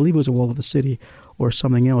 I believe it was a wall of the city or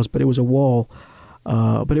something else, but it was a wall.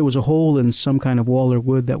 But it was a hole in some kind of wall or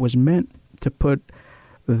wood that was meant to put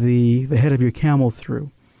the head of your camel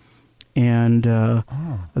through. And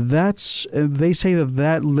they say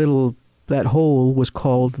that hole was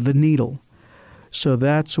called the needle. So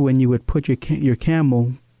that's when you would put your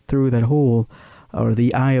camel through that hole, or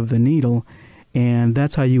the eye of the needle, and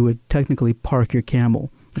that's how you would technically park your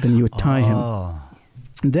camel. Then you would tie him.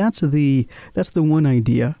 That's the one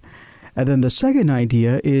idea. And then the second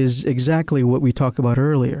idea is exactly what we talked about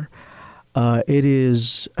earlier.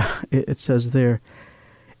 It says there,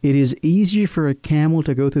 it is easier for a camel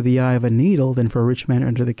to go through the eye of a needle than for a rich man to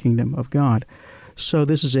enter the kingdom of God. So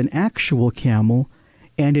this is an actual camel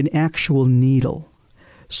and an actual needle.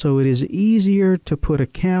 So it is easier to put a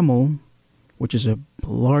camel, which is a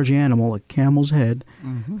large animal, a camel's head,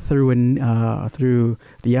 through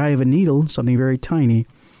the eye of a needle, something very tiny.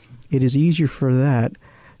 It is easier for that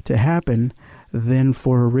to happen than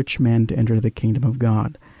for a rich man to enter the kingdom of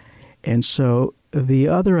God. And so the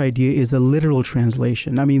other idea is the literal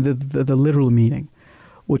translation. I mean, the literal meaning,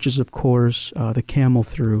 which is, of course, the camel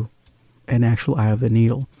through an actual eye of the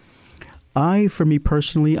needle. For me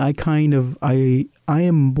personally, I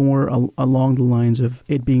am more along the lines of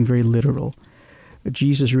it being very literal.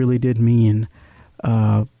 Jesus really did mean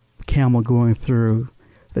camel going through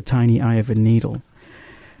the tiny eye of a needle.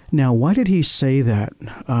 Now, why did he say that?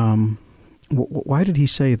 Why did he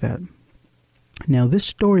say that? Now, this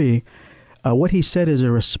story, what he said is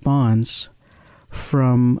a response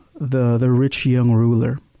from the rich young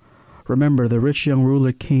ruler. Remember, the rich young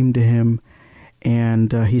ruler came to him,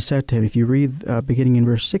 and he said to him, if you read beginning in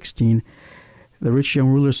verse 16, the rich young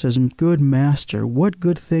ruler says, Good master, what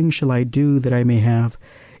good thing shall I do that I may have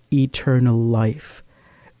eternal life?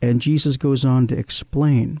 And Jesus goes on to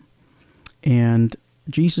explain. And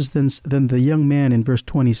Jesus then the young man in verse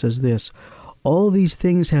 20 says this, All these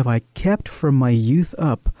things have I kept from my youth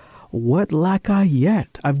up. What lack I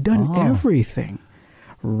yet? I've done everything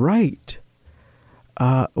right.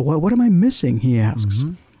 What am I missing, he asks.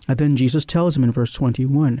 Mm-hmm. And then Jesus tells him in verse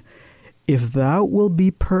 21, if thou wilt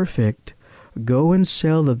be perfect, go and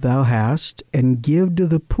sell that thou hast, and give to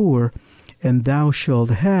the poor, and thou shalt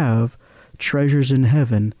have treasures in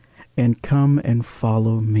heaven, and come and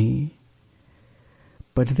follow me.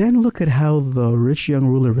 But then look at how the rich young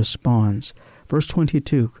ruler responds. Verse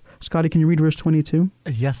 22. Scotty, can you read verse 22?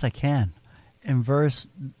 Yes, I can.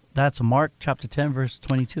 That's Mark chapter 10, verse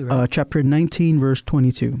 22, right? Chapter 19, verse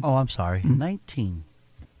 22. Oh, I'm sorry. 19.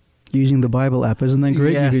 Using the Bible app, isn't that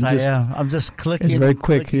great? Yes, I am. I'm just clicking. It's very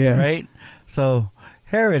quick, yeah. Right? So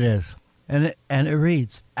here it is. And it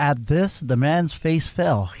reads, at this, the man's face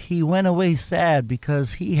fell. He went away sad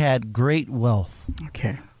because he had great wealth.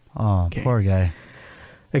 Okay. Oh, Okay. Poor guy.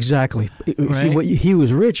 Exactly. Right? See, he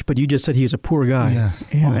was rich, but you just said he was a poor guy. Yes.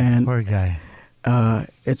 And Poor guy.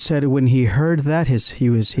 it said when he heard that, his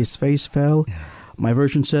face fell. Yeah. My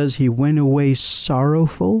version says he went away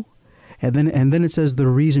sorrowful. And then it says the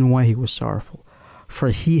reason why he was sorrowful. For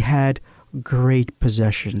he had great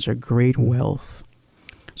possessions or great wealth.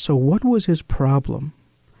 So what was his problem?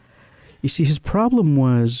 You see, his problem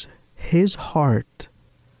was his heart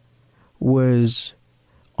was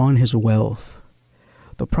on his wealth.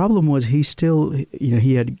 The problem was he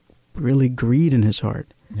had really greed in his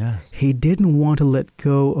heart. Yes. He didn't want to let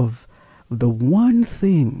go of the one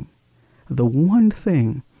thing that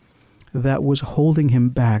was holding him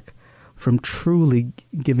back from truly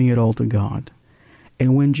giving it all to God.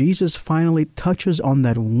 And when Jesus finally touches on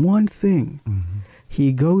that one thing,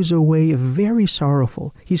 he goes away very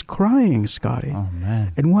sorrowful. He's crying, Scotty. Oh,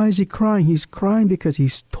 man. And why is he crying? He's crying because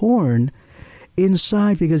he's torn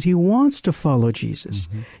inside, because he wants to follow Jesus.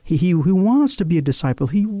 He wants to be a disciple.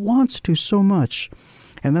 He wants to so much.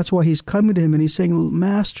 And that's why he's coming to him and he's saying,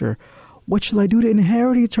 Master, what shall I do to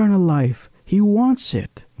inherit eternal life? He wants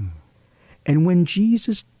it. And when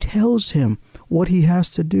Jesus tells him what he has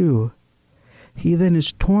to do, he then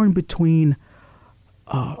is torn between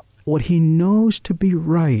what he knows to be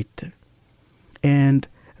right and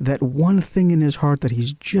that one thing in his heart that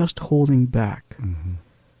he's just holding back.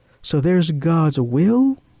 So there's God's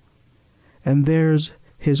will and there's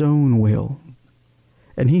his own will.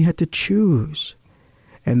 And he had to choose.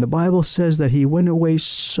 And the Bible says that he went away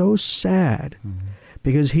so sad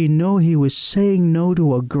because he knew he was saying no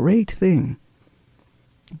to a great thing.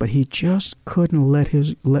 But he just couldn't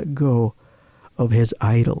let go of his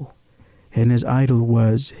idol. And his idol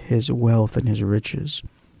was his wealth and his riches.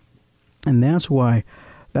 And that's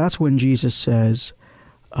when Jesus says,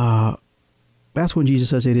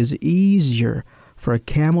 it is easier for a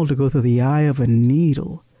camel to go through the eye of a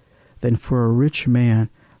needle than for a rich man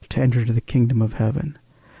to enter into the kingdom of heaven.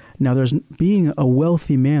 Now, being a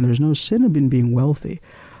wealthy man, there's no sin in being wealthy.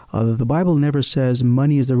 The Bible never says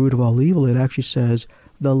money is the root of all evil. It actually says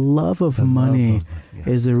the love of money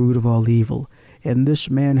is the root of all evil. And this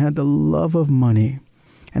man had the love of money.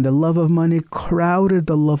 And the love of money crowded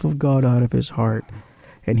the love of God out of his heart.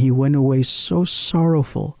 And he went away so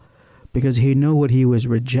sorrowful because he knew what he was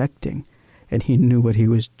rejecting and he knew what he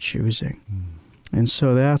was choosing. And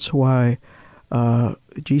so that's why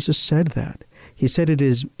Jesus said that. He said it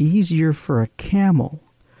is easier for a camel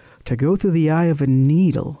to go through the eye of a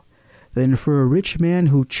needle than for a rich man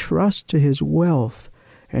who trusts to his wealth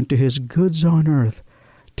and to his goods on earth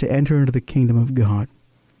to enter into the kingdom of God.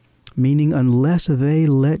 Meaning, unless they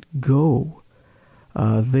let go,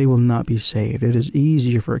 they will not be saved. It is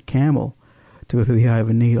easier for a camel to go through the eye of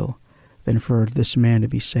a needle than for this man to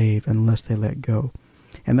be saved unless they let go.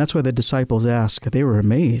 And that's why the disciples asked. They were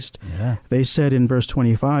amazed. Yeah. They said in verse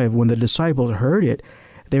 25, when the disciples heard it,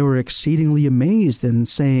 they were exceedingly amazed and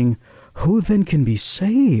saying, who then can be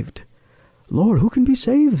saved? Lord, who can be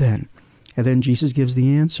saved then? And then Jesus gives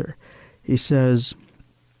the answer. He says,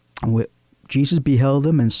 Jesus beheld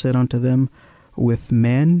them and said unto them, with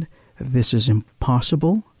men this is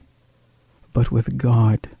impossible, but with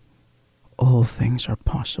God all things are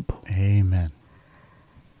possible. Amen.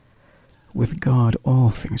 With God all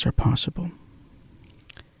things are possible.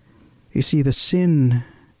 You see, the sin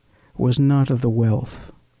was not of the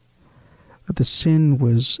wealth. The sin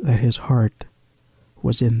was that his heart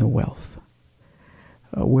was in the wealth.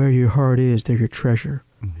 Where your heart is, there your treasure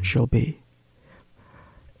shall be.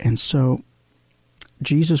 And so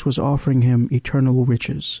Jesus was offering him eternal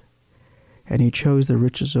riches, and he chose the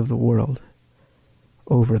riches of the world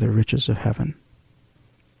over the riches of heaven.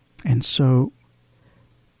 And so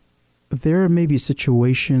there may be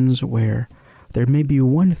situations where there may be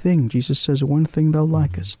one thing, Jesus says, one thing thou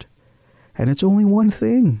likest. And it's only one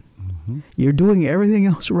thing. Mm-hmm. You're doing everything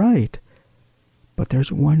else right. But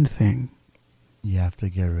there's one thing. You have to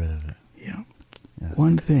get rid of it. Yeah. Yes.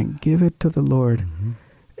 One thing. Give it to the Lord. Mm-hmm.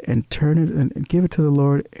 And turn it and give it to the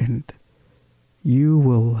Lord, and you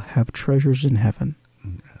will have treasures in heaven.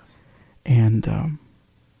 Yes. And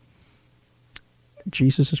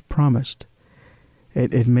Jesus has promised.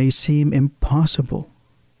 It may seem impossible.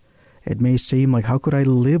 It may seem like, how could I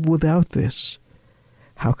live without this?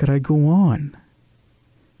 How could I go on?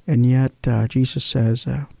 And yet Jesus says,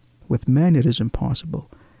 with men it is impossible,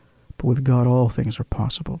 but with God all things are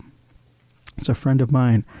possible. It's a friend of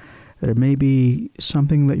mine. There may be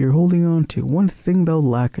something that you're holding on to. One thing thou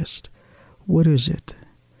lackest. What is it?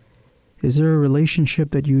 Is there a relationship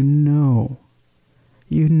that you know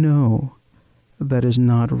that is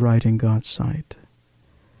not right in God's sight?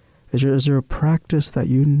 Is there a practice that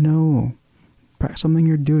you know, something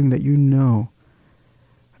you're doing that you know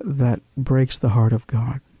that breaks the heart of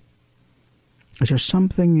God? Is there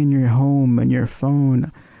something in your home, in your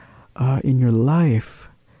phone, in your life?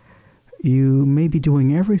 You may be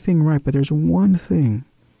doing everything right, but there's one thing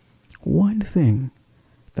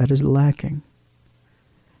that is lacking,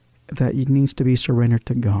 that needs to be surrendered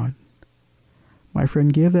to God. My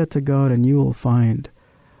friend, give that to God and you will find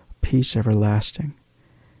peace everlasting.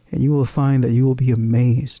 And you will find that you will be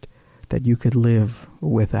amazed that you could live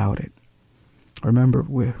without it. Remember,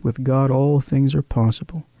 with God all things are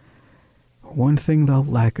possible. One thing thou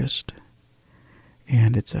lackest.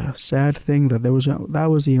 And it's a sad thing that that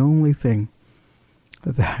was the only thing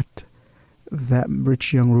that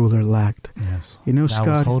rich young ruler lacked. Yes. You know, That Scott,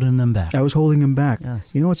 was holding them back. I was holding him back.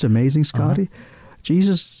 Yes. You know what's amazing, Scotty?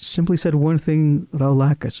 Jesus simply said, one thing thou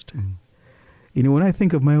lackest. Mm. You know, when I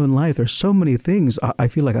think of my own life, there's so many things I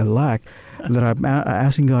feel like I lack that I'm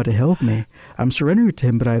asking God to help me. I'm surrendering to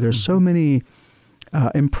Him, but there's so many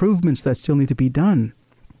improvements that still need to be done.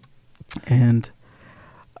 And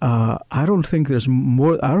I don't think there's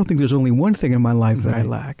only one thing in my life that I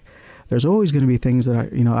lack. There's always going to be things that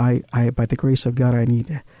I by the grace of God, I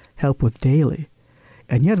need help with daily.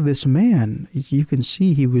 And yet this man, you can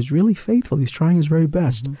see he was really faithful. He was trying his very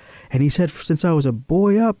best. Mm-hmm. And he said, since I was a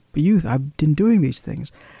youth, I've been doing these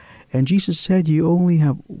things. And Jesus said, you only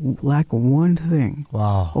lack one thing.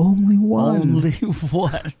 Wow. Only one. Only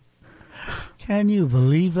one. Can you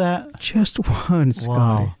believe that? Just one, Scotty.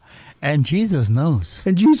 Wow. And Jesus knows.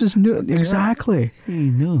 And Jesus knew exactly. Yeah, he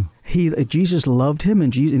knew. Jesus loved him,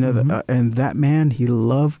 and Jesus, and that man, he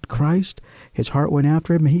loved Christ. His heart went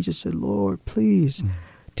after him, and he just said, "Lord, please,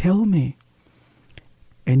 tell me."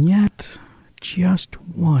 And yet, just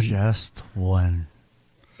one. Just one.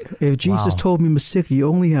 If Jesus told me, Masik, you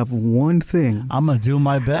only have one thing, I'm going to do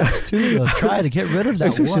my best to try to get rid of that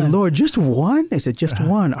I said, Lord, just one? I said, just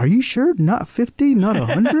one. Are you sure? Not 50? Not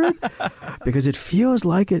 100? Because it feels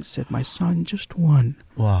like it. Said, my son, just one.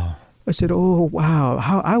 Wow. I said, oh, wow.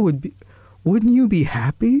 How I would be. Wouldn't you be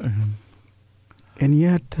happy? Mm-hmm. And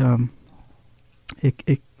yet,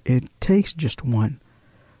 it takes just one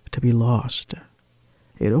to be lost.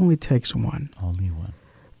 It only takes one. Only one.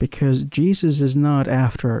 Because Jesus is not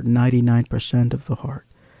after 99% of the heart.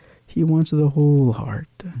 He wants the whole heart.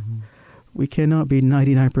 Mm-hmm. We cannot be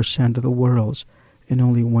 99% of the world's and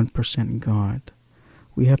only 1% God.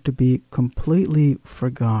 We have to be completely for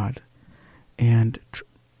God. And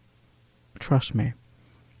trust me,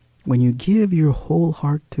 when you give your whole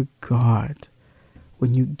heart to God,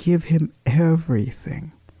 when you give Him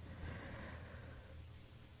everything,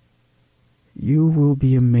 you will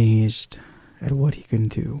be amazed at what He can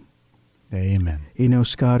do. Amen. You know,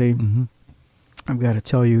 Scotty, I've got to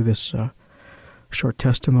tell you this short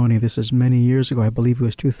testimony. This is many years ago. I believe it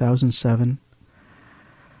was 2007.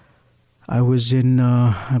 I was in,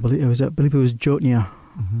 I believe it was Jotnia.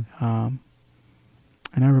 Mm-hmm.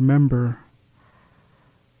 And I remember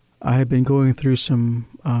I had been going through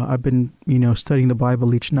I've been, studying the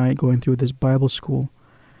Bible each night, going through this Bible school.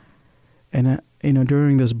 And,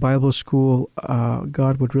 during this Bible school,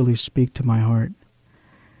 God would really speak to my heart.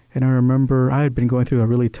 And I remember I had been going through a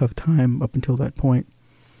really tough time up until that point.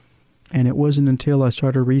 And it wasn't until I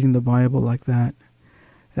started reading the Bible like that.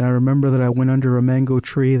 And I remember that I went under a mango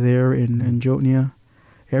tree there in Jotnia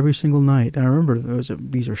every single night. And I remember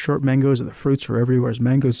these are short mangoes and the fruits were everywhere. It's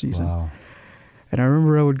mango season. Wow. And I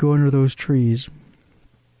remember I would go under those trees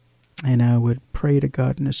and I would pray to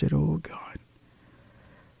God, and I said, oh God.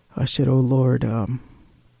 I said, oh Lord,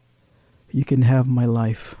 you can have my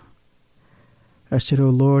life. I said, oh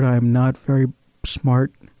Lord, I am not very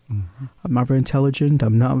smart. Mm-hmm. I'm not very intelligent.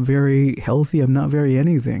 I'm not very healthy. I'm not very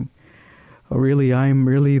anything. I'm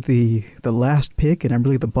really the last pick, and I'm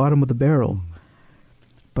really the bottom of the barrel.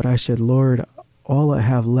 But I said, Lord, all I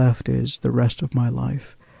have left is the rest of my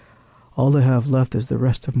life. All I have left is the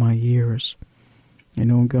rest of my years.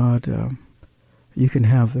 God, you can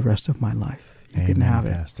have the rest of my life. You can have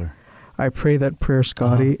it. Pastor. I pray that prayer,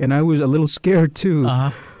 Scotty, and I was a little scared too,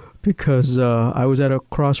 because I was at a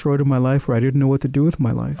crossroad in my life where I didn't know what to do with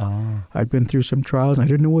my life. I'd been through some trials, and I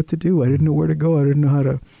didn't know what to do. I didn't know where to go. I didn't know how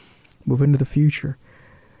to move into the future.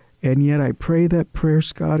 And yet I prayed that prayer,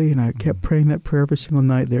 Scotty, and I kept praying that prayer every single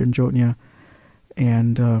night there in Jotnia.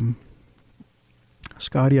 And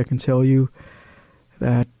Scotty, I can tell you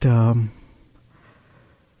that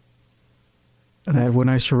that when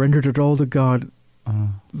I surrendered it all to God,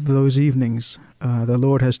 those evenings, the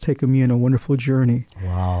Lord has taken me on a wonderful journey.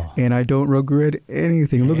 Wow. And I don't regret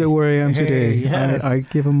anything. Look at where I am today. Yes. I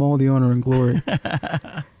give him all the honor and glory.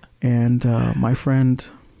 And my friend,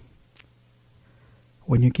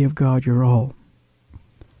 when you give God your all,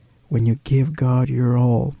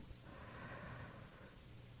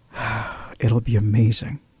 it'll be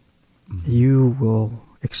amazing. You will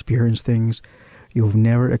experience things you've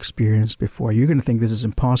never experienced before. You're going to think this is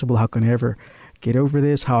impossible. How can I ever get over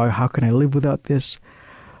this? How can I live without this?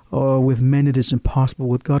 Oh, with men it is impossible.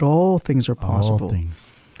 With God, all things are possible. All things.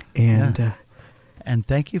 And yes. And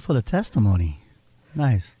thank you for the testimony.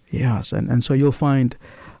 Nice. Yes, and so you'll find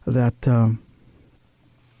that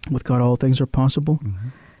with God all things are possible.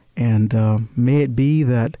 And may it be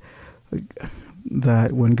that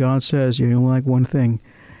when God says you only like one thing,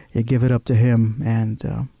 you give it up to Him,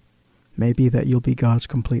 and maybe that you'll be God's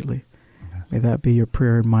completely. Yes. May that be your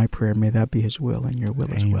prayer and my prayer. May that be His will and your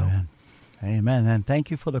will as well. Amen. And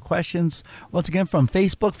thank you for the questions. Once again, from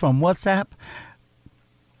Facebook, from WhatsApp.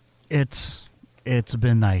 It's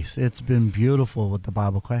been nice. It's been beautiful with the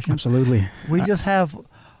Bible questions. Absolutely. We just have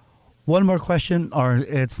one more question, or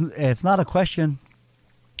it's not a question.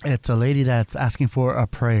 It's a lady that's asking for a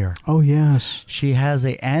prayer. Oh, yes. She has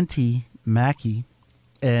a Auntie Mackie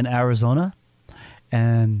in Arizona,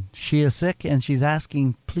 and she is sick, and she's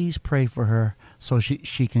asking, please pray for her so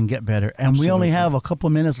she can get better. And Absolutely. we only have a couple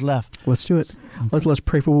minutes left. Let's do it. Let's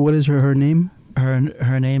pray for what is her name?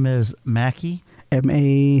 Her name is Mackie.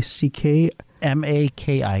 M-A-C-K?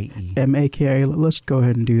 M-A-K-I-E. M-A-K-I-E. Let's go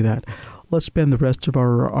ahead and do that. Let's spend the rest of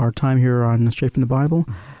our time here on Straight from the Bible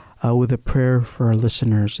with a prayer for our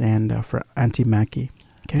listeners and for Auntie Mackie.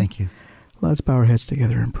 Okay? Thank you. Let's bow our heads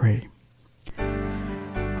together and pray.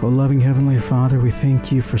 Oh, loving Heavenly Father, we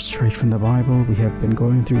thank you for Straight from the Bible. We have been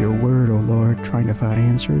going through your word, oh Lord, trying to find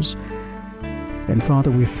answers. And Father,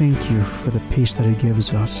 we thank you for the peace that it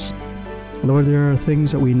gives us. Lord, there are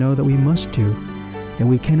things that we know that we must do, and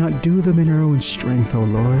we cannot do them in our own strength, oh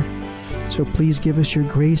Lord. So please give us your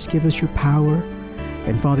grace, give us your power.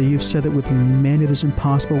 And Father, you've said that with men it is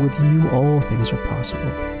impossible. With you, all things are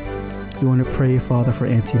possible. We want to pray, Father, for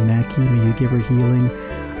Auntie Mackie. May you give her healing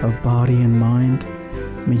of body and mind.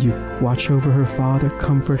 May you watch over her, Father,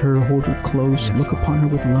 comfort her, hold her close, look upon her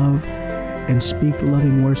with love, and speak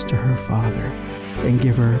loving words to her, Father, and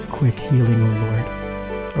give her quick healing, O Lord.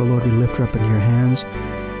 O Lord, we lift her up in your hands,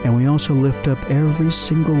 and we also lift up every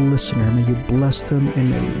single listener. May you bless them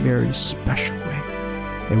in a very special way.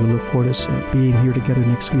 And we look forward to being here together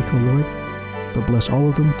next week, O Lord. But bless all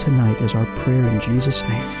of them tonight is our prayer in Jesus'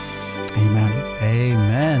 name. Amen.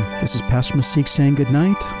 Amen. This is Pastor Masik saying good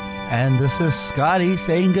night. And this is Scotty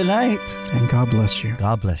saying good night. And God bless you.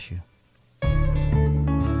 God bless you.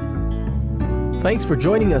 Thanks for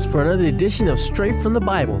joining us for another edition of Straight from the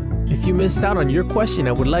Bible. If you missed out on your question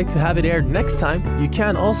and would like to have it aired next time, you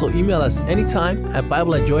can also email us anytime at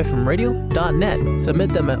bible@joyfmradio.net.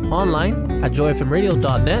 Submit them online at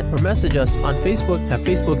joyfmradio.net or message us on Facebook at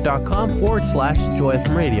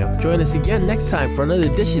facebook.com/joyfmradio. Join us again next time for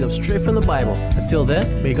another edition of Straight from the Bible. Until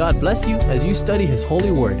then, may God bless you as you study His holy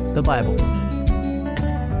word, the Bible.